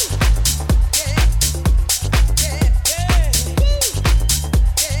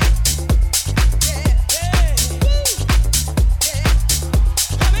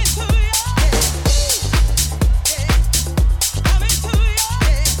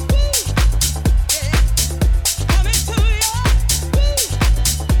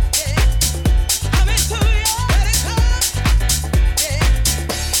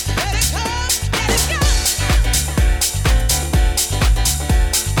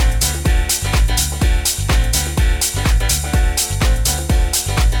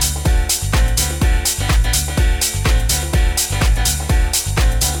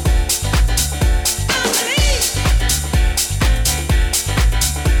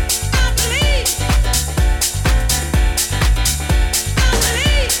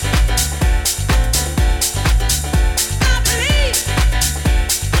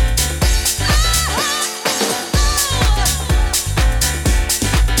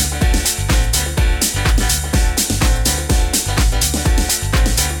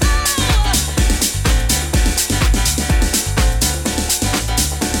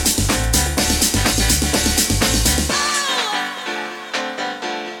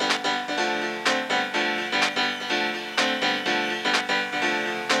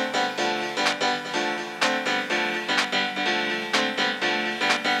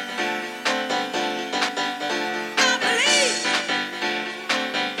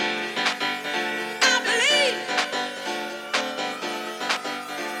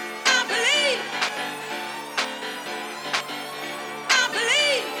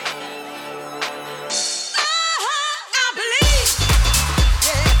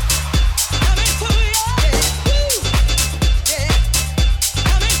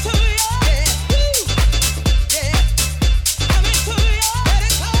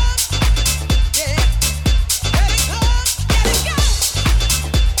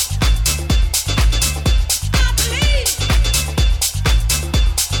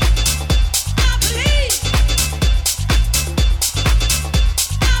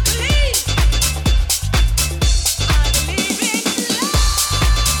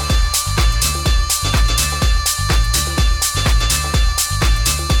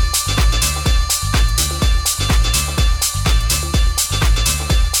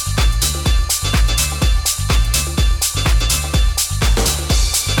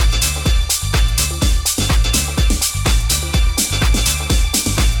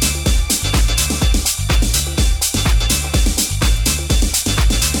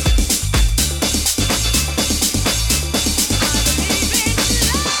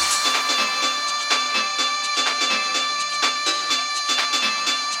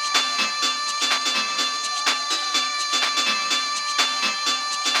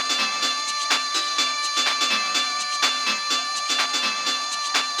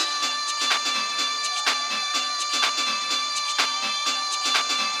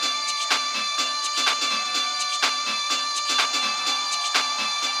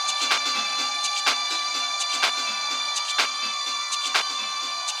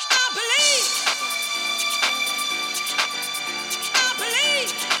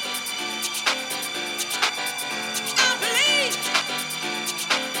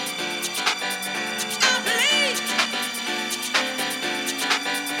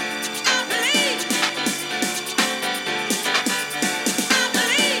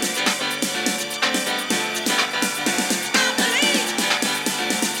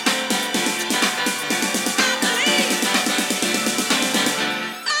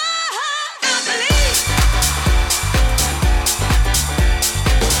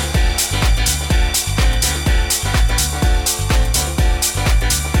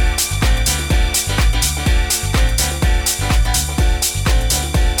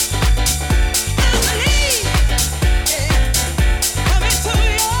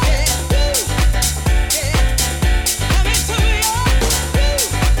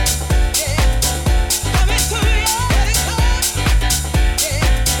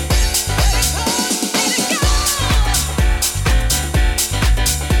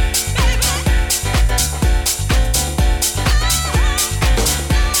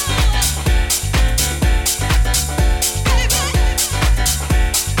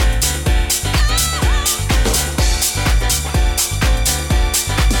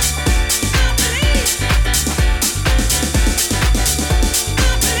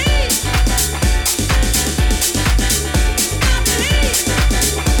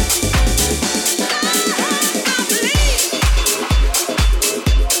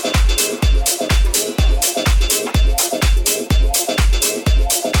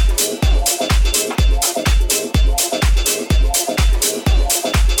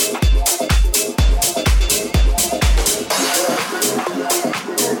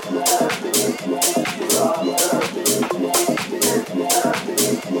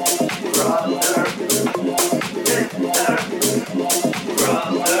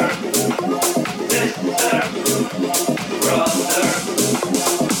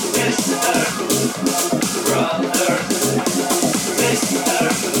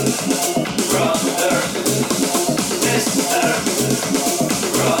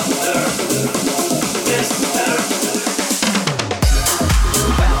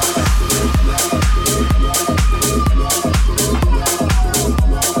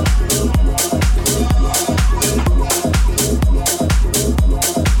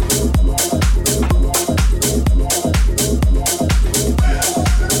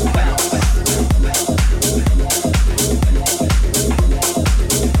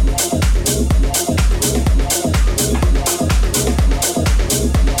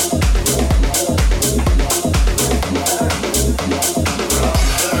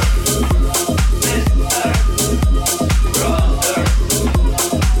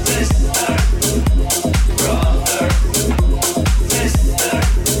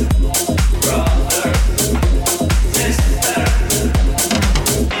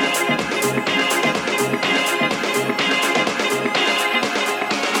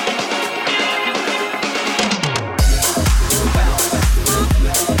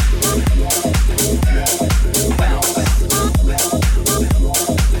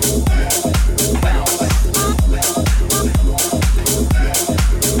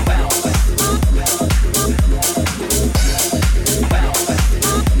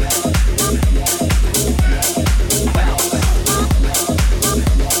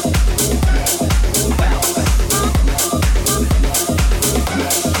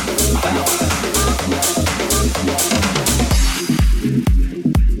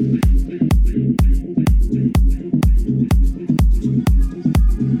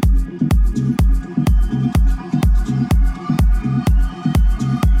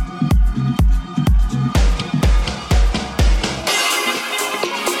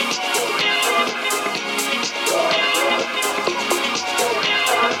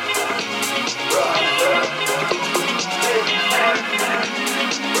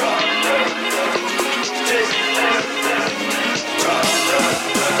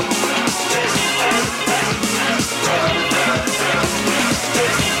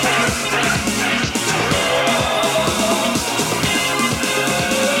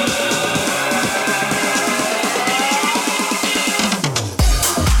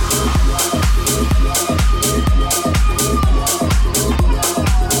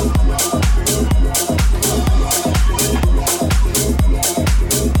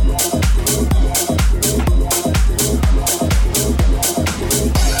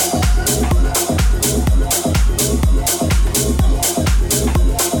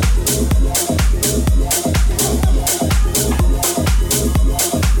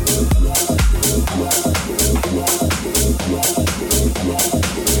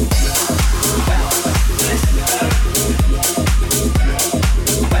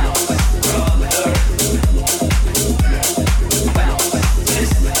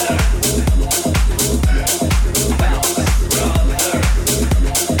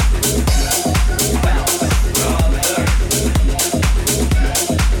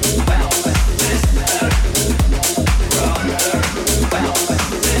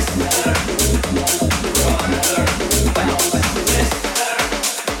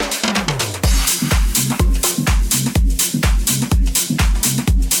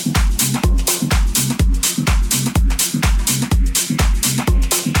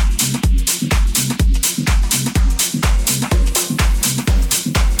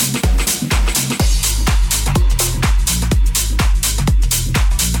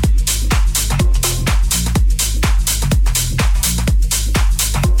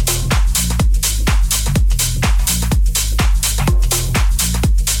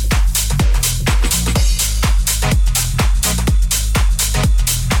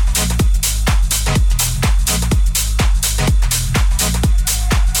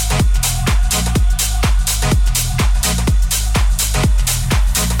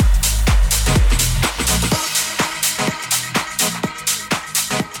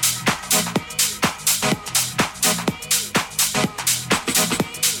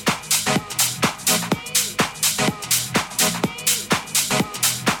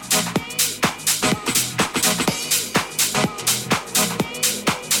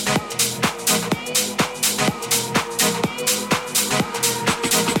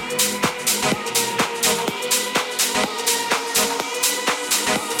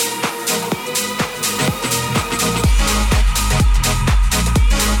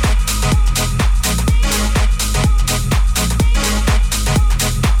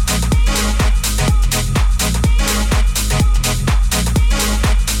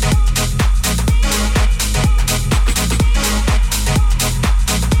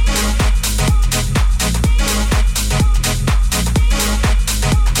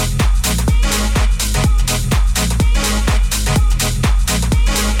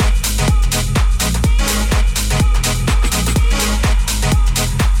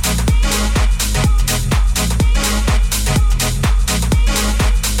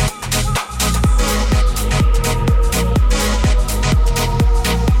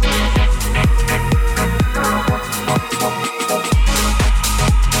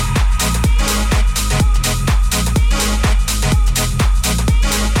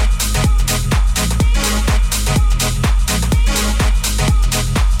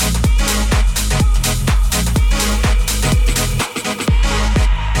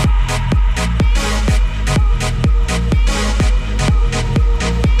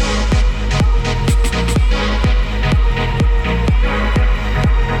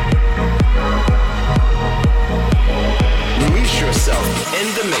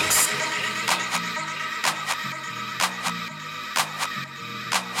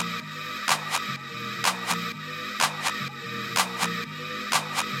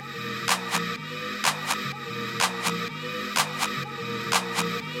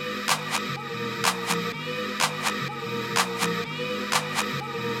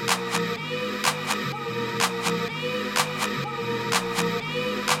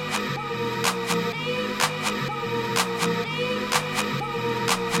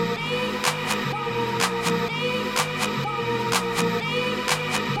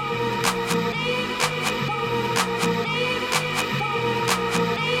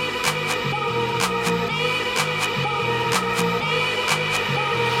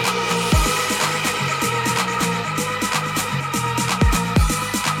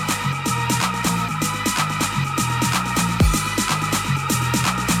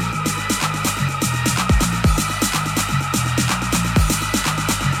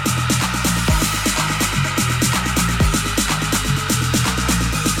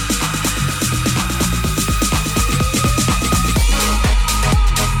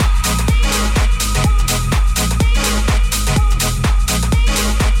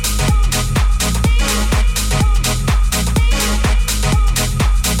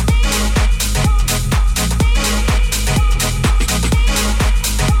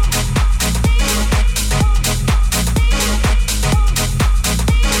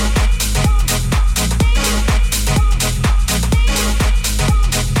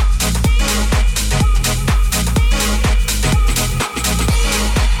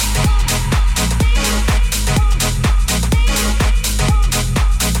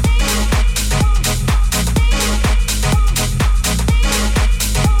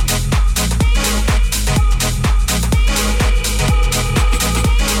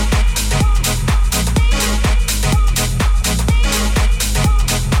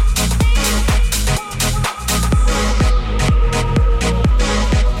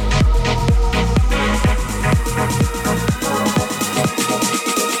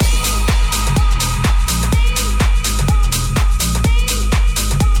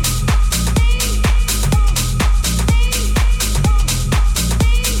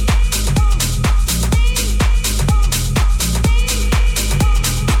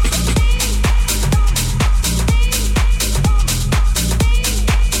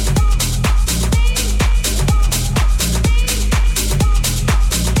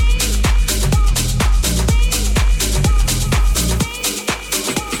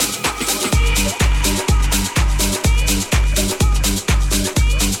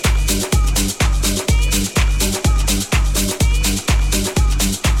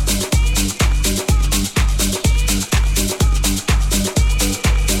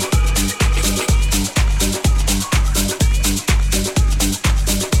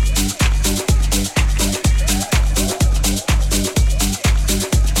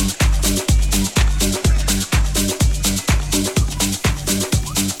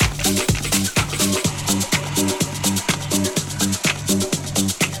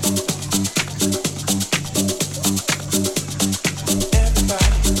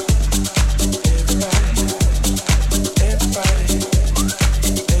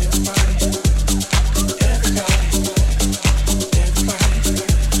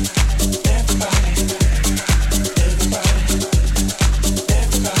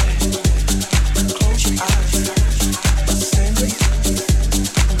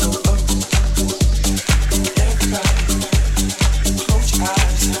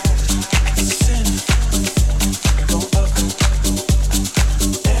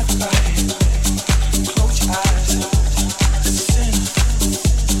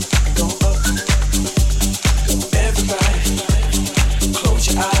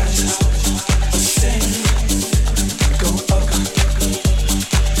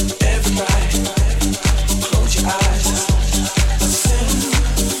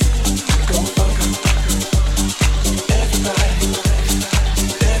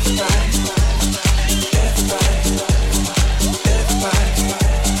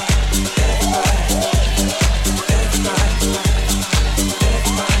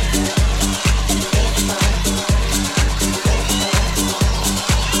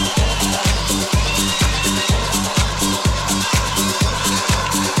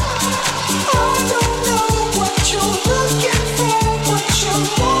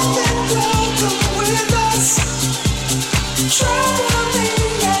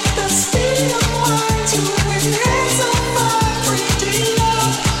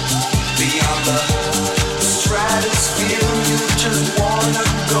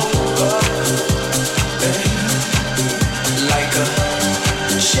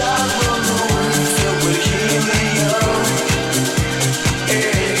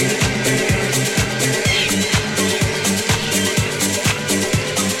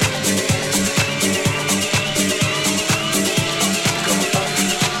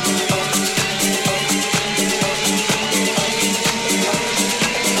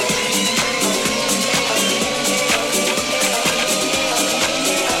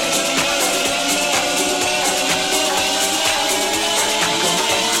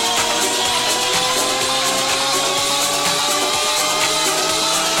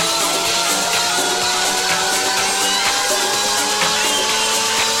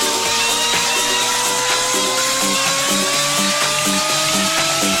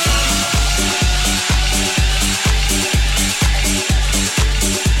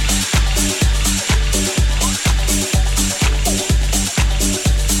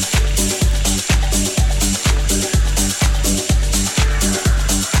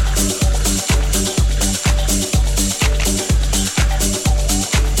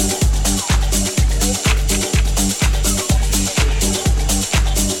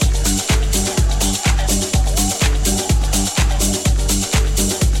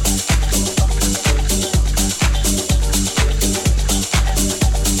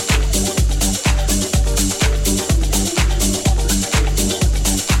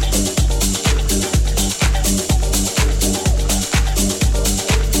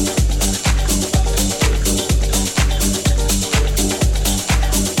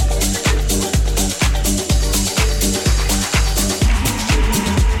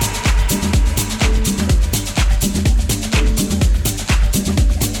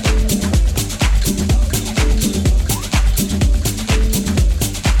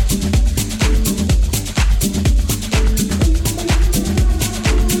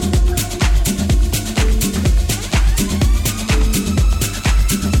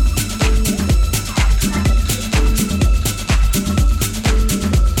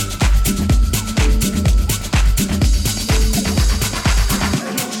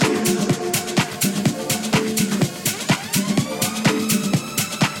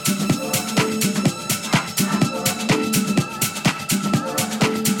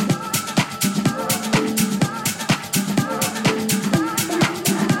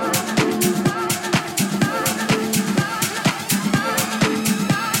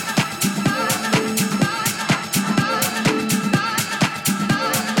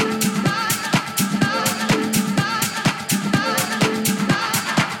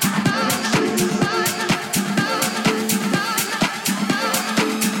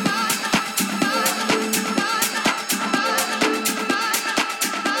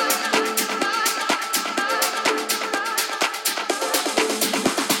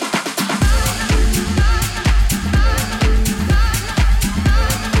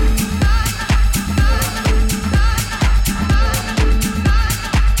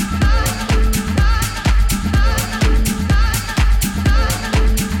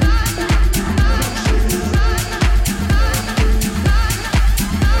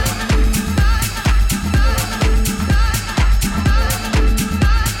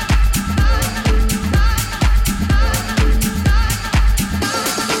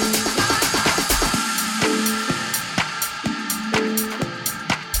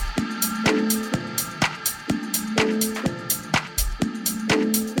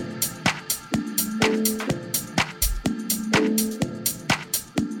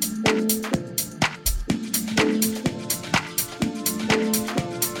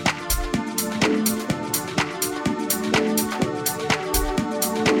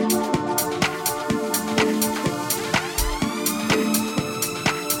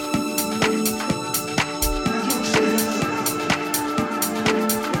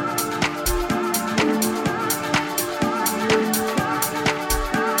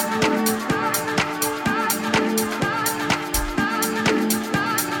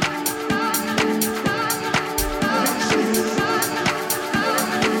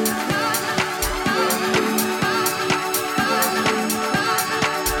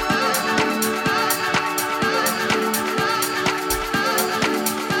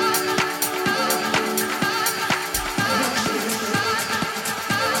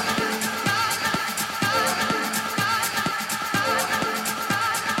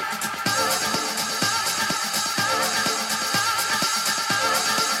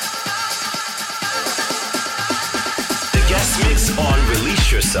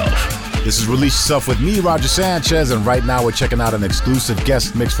 Release Yourself. This is Release Yourself with me, Roger Sanchez, and right now we're checking out an exclusive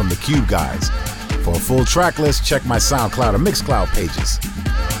guest mix from the Cube Guys. For a full track list, check my SoundCloud or Mixcloud pages.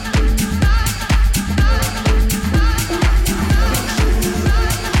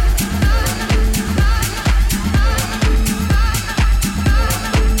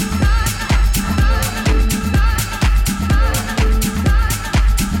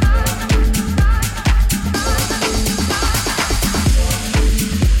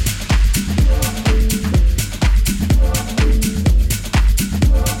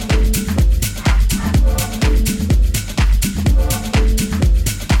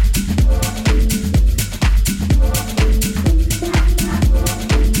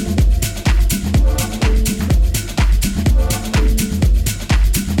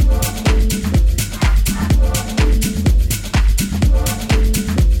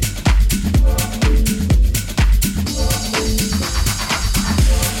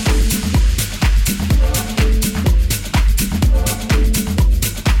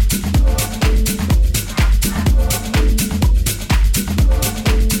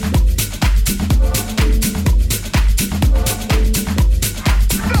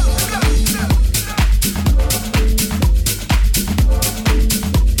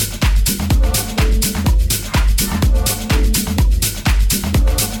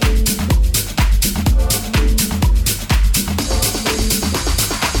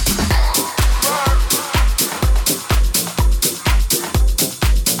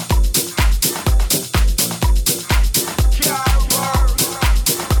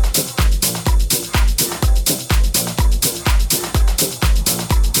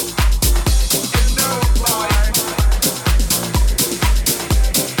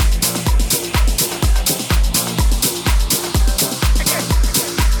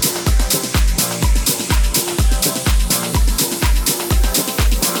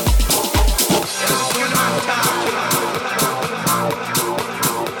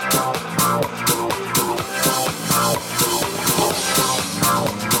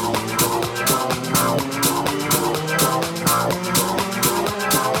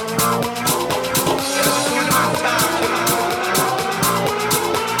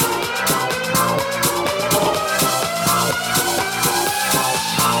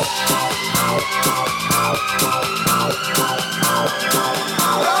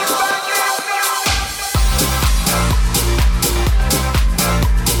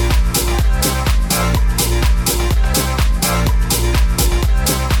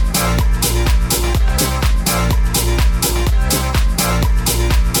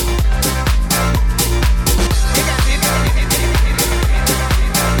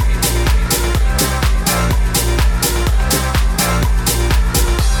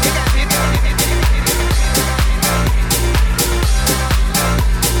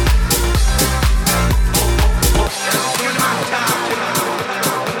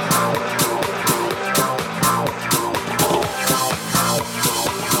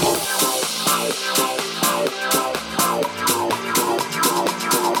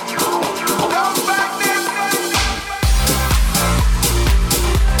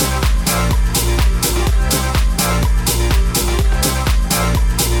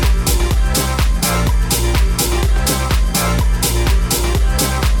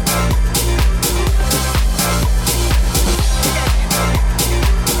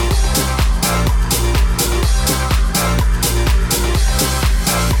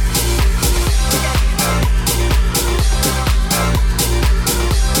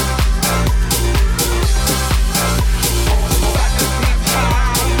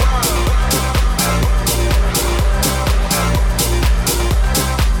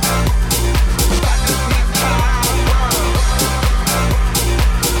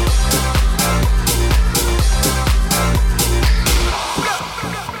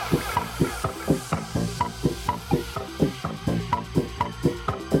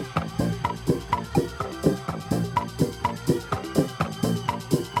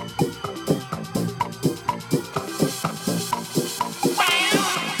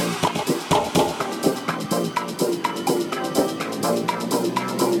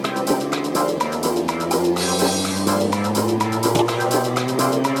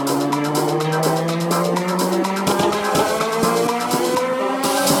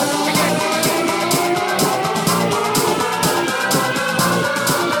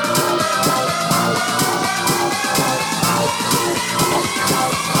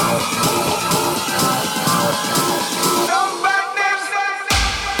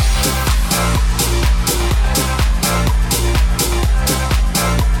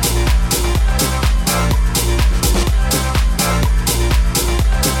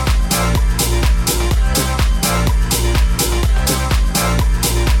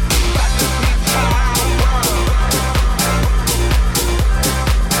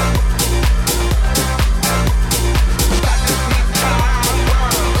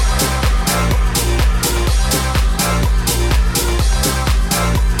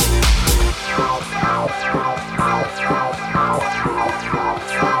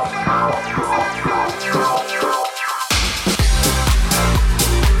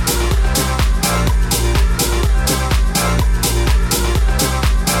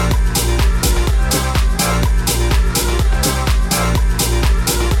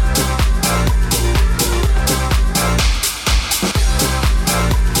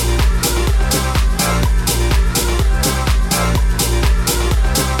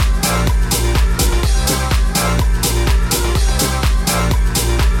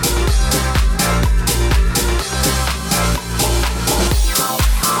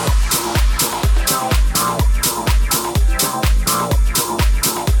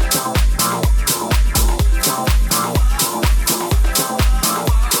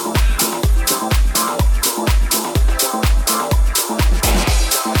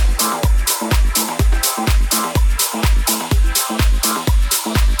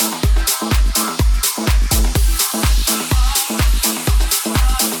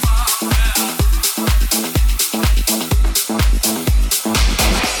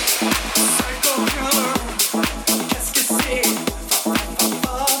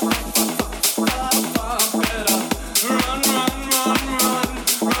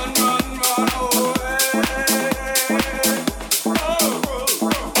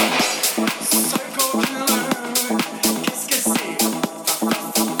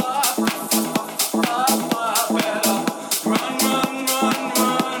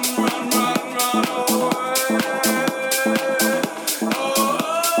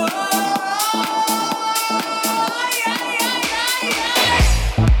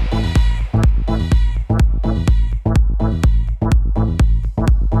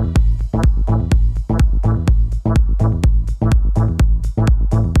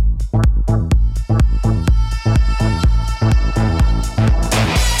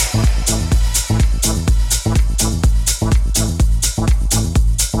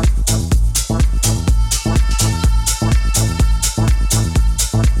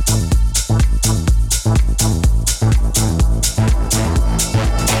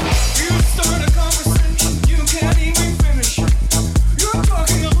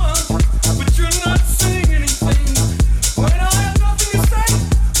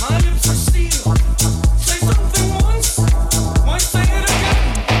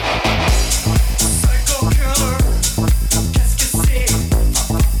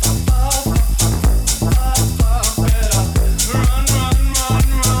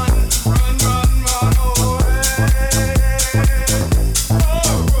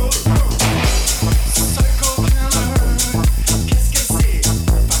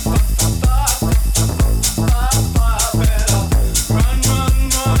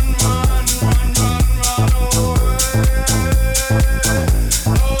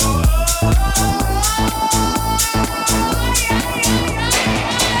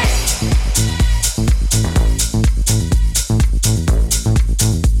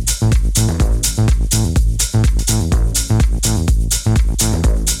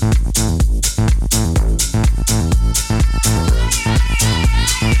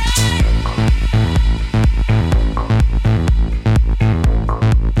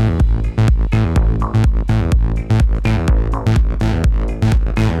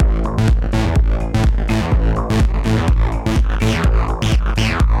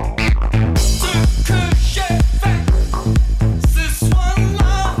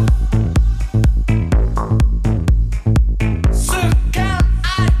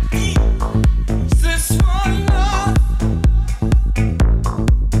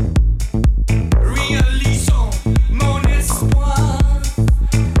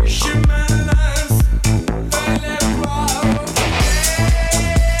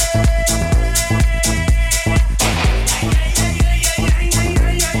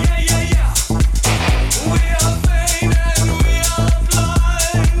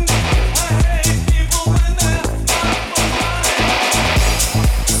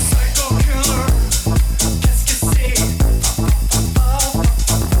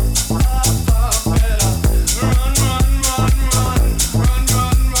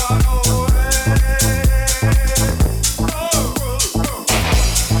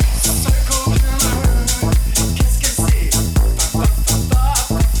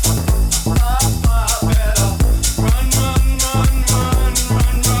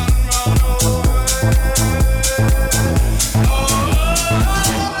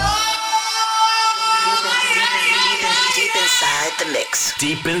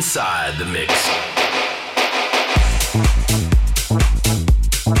 deep inside the mix.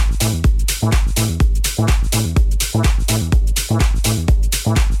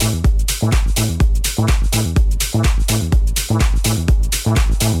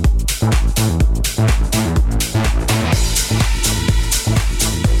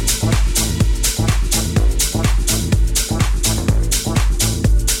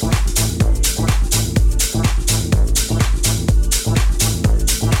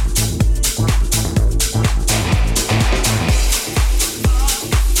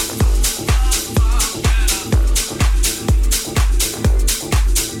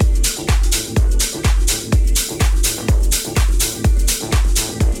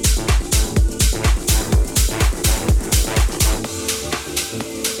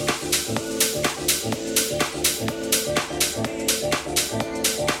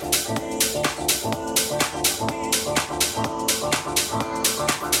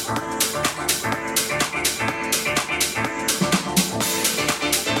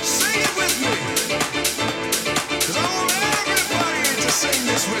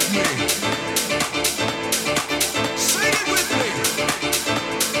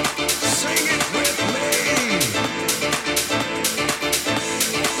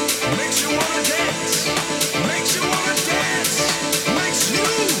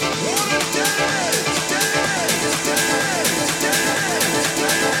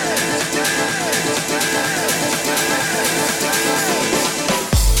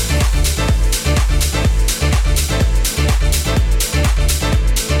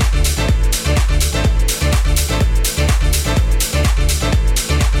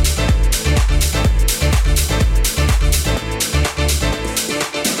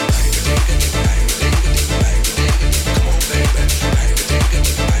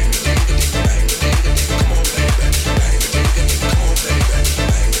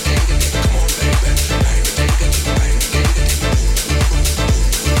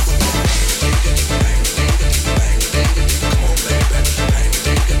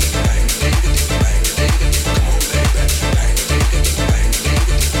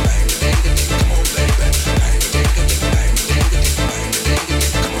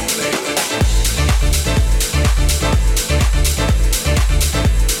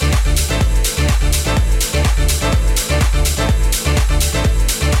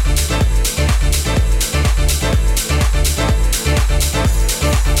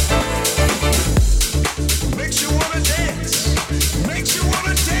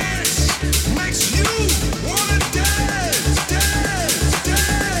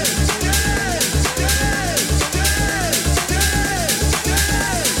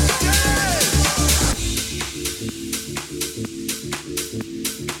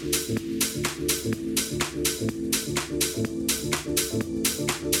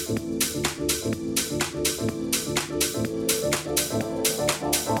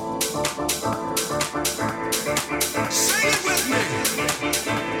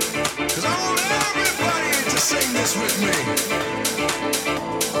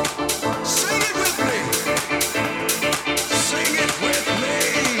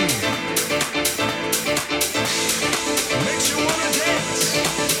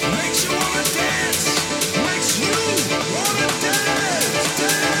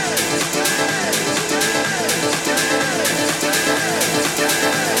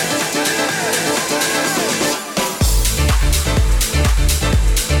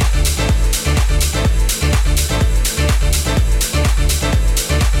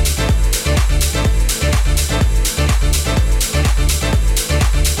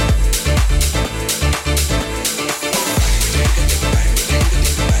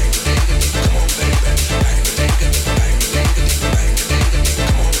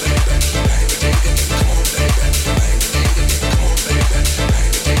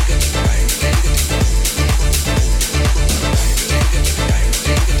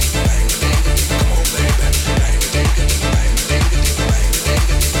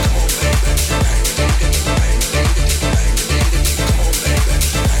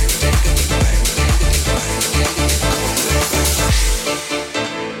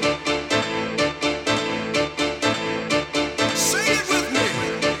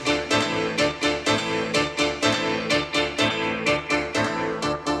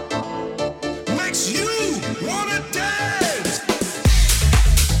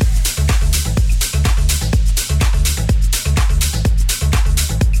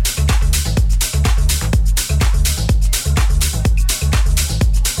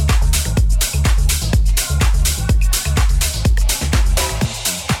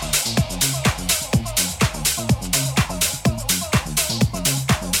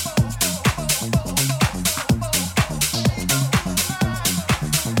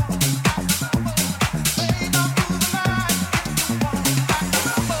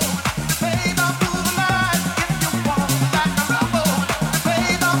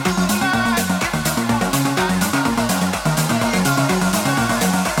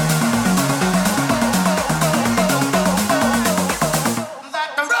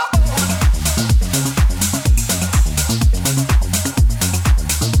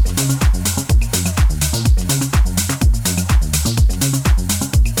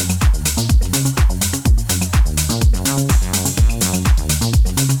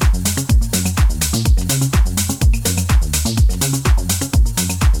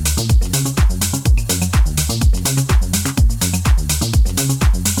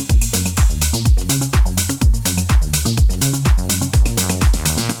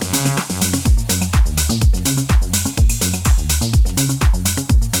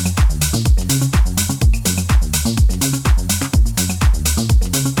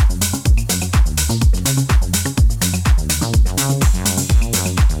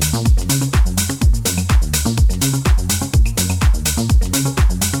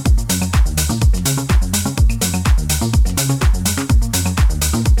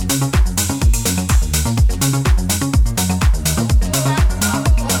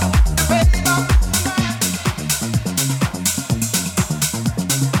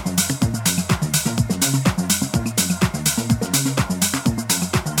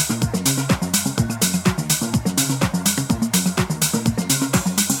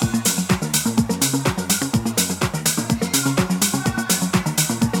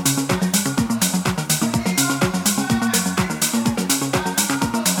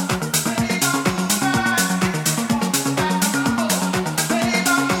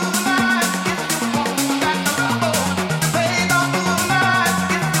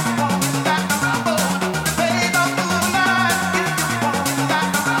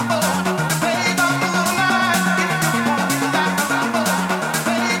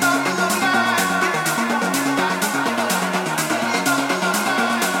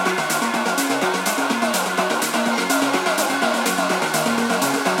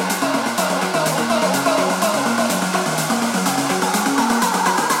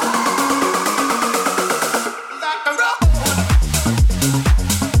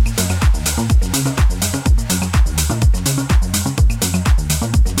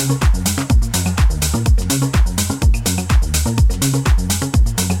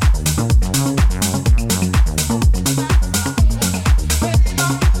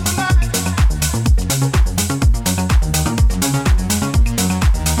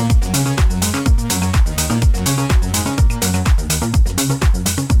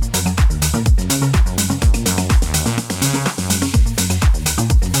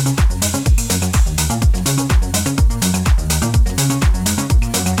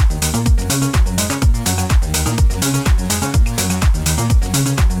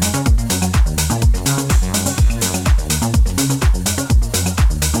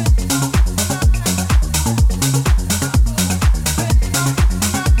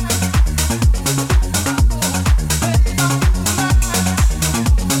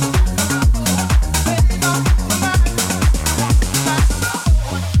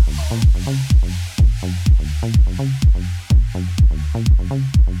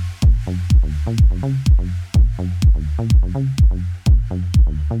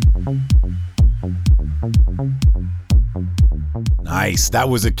 Nice. That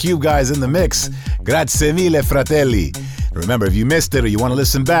was the Cube Guys in the mix. Grazie mille, fratelli. Remember, if you missed it or you want to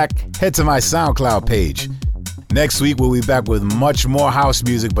listen back, head to my SoundCloud page. Next week, we'll be back with much more house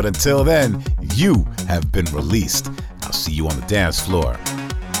music, but until then, you have been released. I'll see you on the dance floor.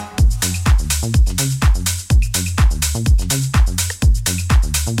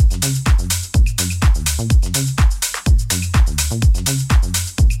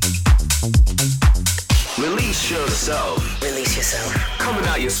 Release yourself. Release yourself. Coming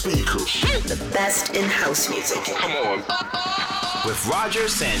out your speakers. The best in house music. Come on. With Roger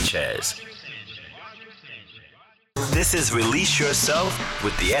Sanchez. This is Release Yourself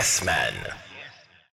with the S-Man.